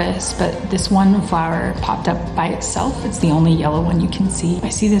my office, but this one flower popped up by itself. It's the only yellow one you can see. I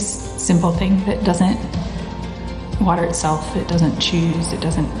see this simple thing that doesn't water itself, it doesn't choose, it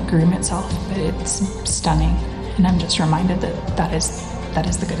doesn't groom itself, but it's stunning. And I'm just reminded that that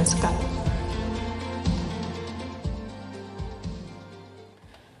is the goodness of God.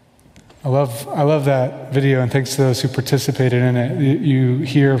 I love that video, and thanks to those who participated in it. You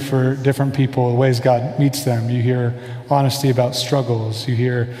hear for different people the ways God meets them. You hear honesty about struggles. You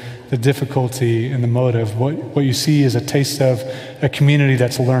hear the difficulty and the motive. What you see is a taste of a community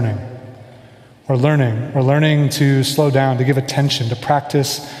that's learning. We're learning to slow down, to give attention, to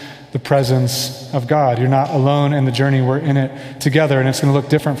practice the presence of God. You're not alone in the journey. We're in it together, and it's going to look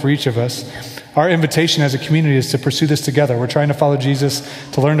different for each of us. Our invitation as a community is to pursue this together. We're trying to follow Jesus,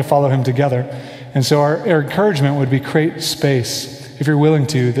 to learn to follow him together. And so our encouragement would be create space, if you're willing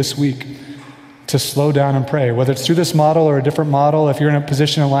to, this week, to slow down and pray. Whether it's through this model or a different model, if you're in a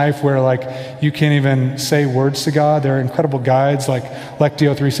position in life where you can't even say words to God, there are incredible guides like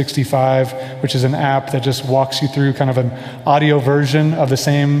Lectio 365, which is an app that just walks you through kind of an audio version of the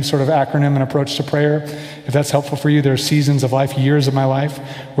same sort of acronym and approach to prayer. If that's helpful for you, there are seasons of life, years of my life,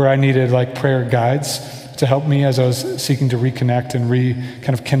 where I needed prayer guides to help me as I was seeking to reconnect and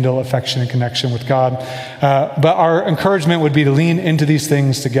kind of kindle affection and connection with God. But our encouragement would be to lean into these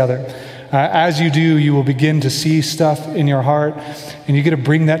things together. As you do, you will begin to see stuff in your heart, and you get to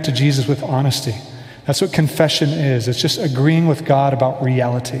bring that to Jesus with honesty. That's what confession is. It's just agreeing with God about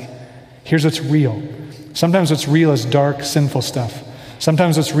reality. Here's what's real. Sometimes what's real is dark, sinful stuff.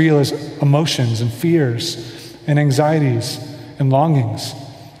 Sometimes what's real is emotions and fears and anxieties and longings.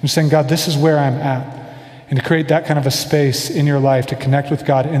 I'm saying, God, this is where I'm at. And to create that kind of a space in your life to connect with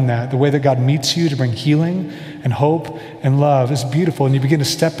God in that, the way that God meets you to bring healing and hope and love is beautiful. And you begin to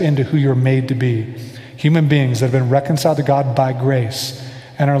step into who you're made to be. Human beings that have been reconciled to God by grace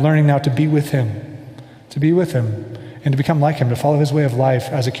and are learning now to be with him, and to become like him, to follow his way of life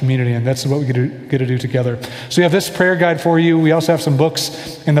as a community. And that's what we get to do together. So we have this prayer guide for you. We also have some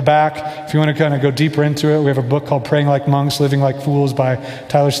books in the back. If you want to kind of go deeper into it, we have a book called Praying Like Monks, Living Like Fools by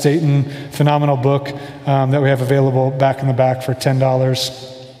Tyler Staton. Phenomenal book that we have available back in the back for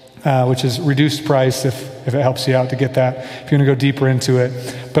 $10, which is reduced price if it helps you out to get that, if you want to go deeper into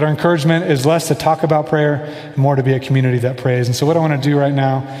it. But our encouragement is less to talk about prayer and more to be a community that prays. And so what I want to do right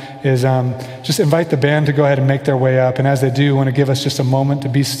now is just invite the band to go ahead and make their way up. And as they do, I want to give us just a moment to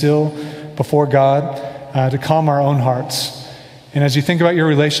be still before God, to calm our own hearts. And as you think about your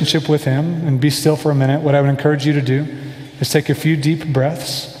relationship with him and be still for a minute, what I would encourage you to do is take a few deep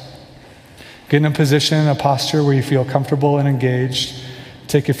breaths, get in a position, a posture where you feel comfortable and engaged.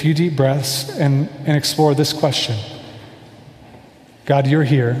 Take a few deep breaths and explore this question. God, you're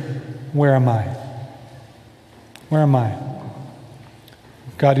here. Where am I? Where am I?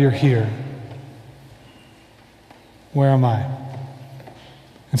 God, you're here. Where am I?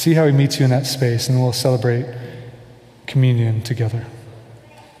 And see how he meets you in that space, and we'll celebrate communion together.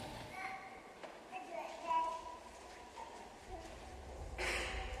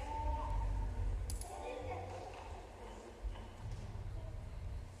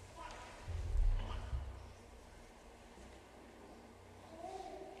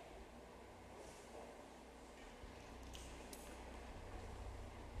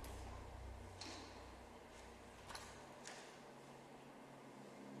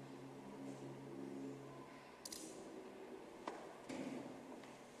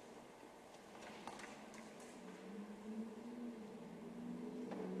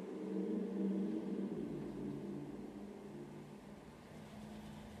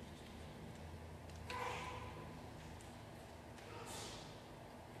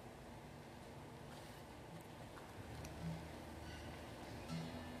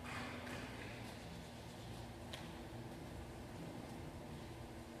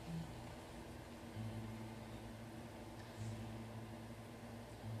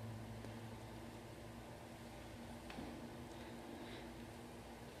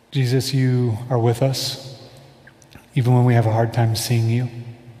 Jesus, you are with us, even when we have a hard time seeing you.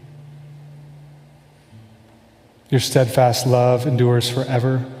 Your steadfast love endures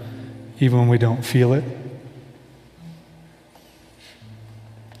forever, even when we don't feel it.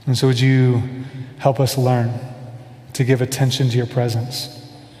 And so would you help us learn to give attention to your presence,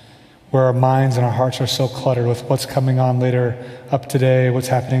 where our minds and our hearts are so cluttered with what's coming on later up today, what's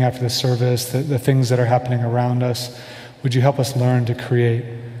happening after the service, the things that are happening around us. Would you help us learn to create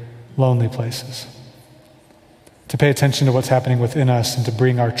lonely places, to pay attention to what's happening within us and to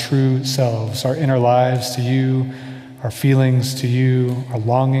bring our true selves, our inner lives to you, our feelings to you, our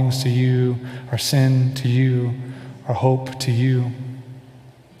longings to you, our sin to you, our hope to you.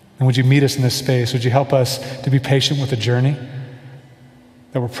 And would you meet us in this space? Would you help us to be patient with the journey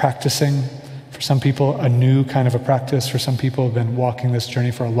that we're practicing? For some people, a new kind of a practice. For some people who have been walking this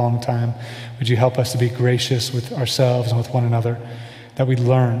journey for a long time. Would you help us to be gracious with ourselves and with one another, that we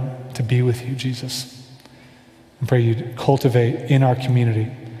learn to be with you, Jesus? And pray you'd cultivate in our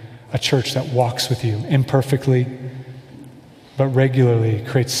community a church that walks with you imperfectly, but regularly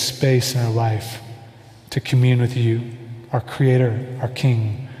creates space in our life to commune with you, our Creator, our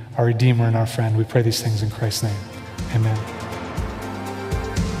King, our Redeemer, and our friend. We pray these things in Christ's name. Amen.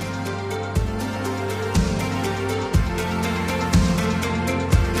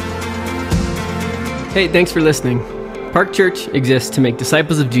 Hey, thanks for listening. Park Church exists to make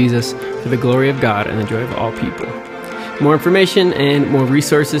disciples of Jesus for the glory of God and the joy of all people. More information and more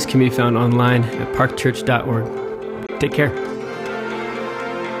resources can be found online at parkchurch.org. Take care.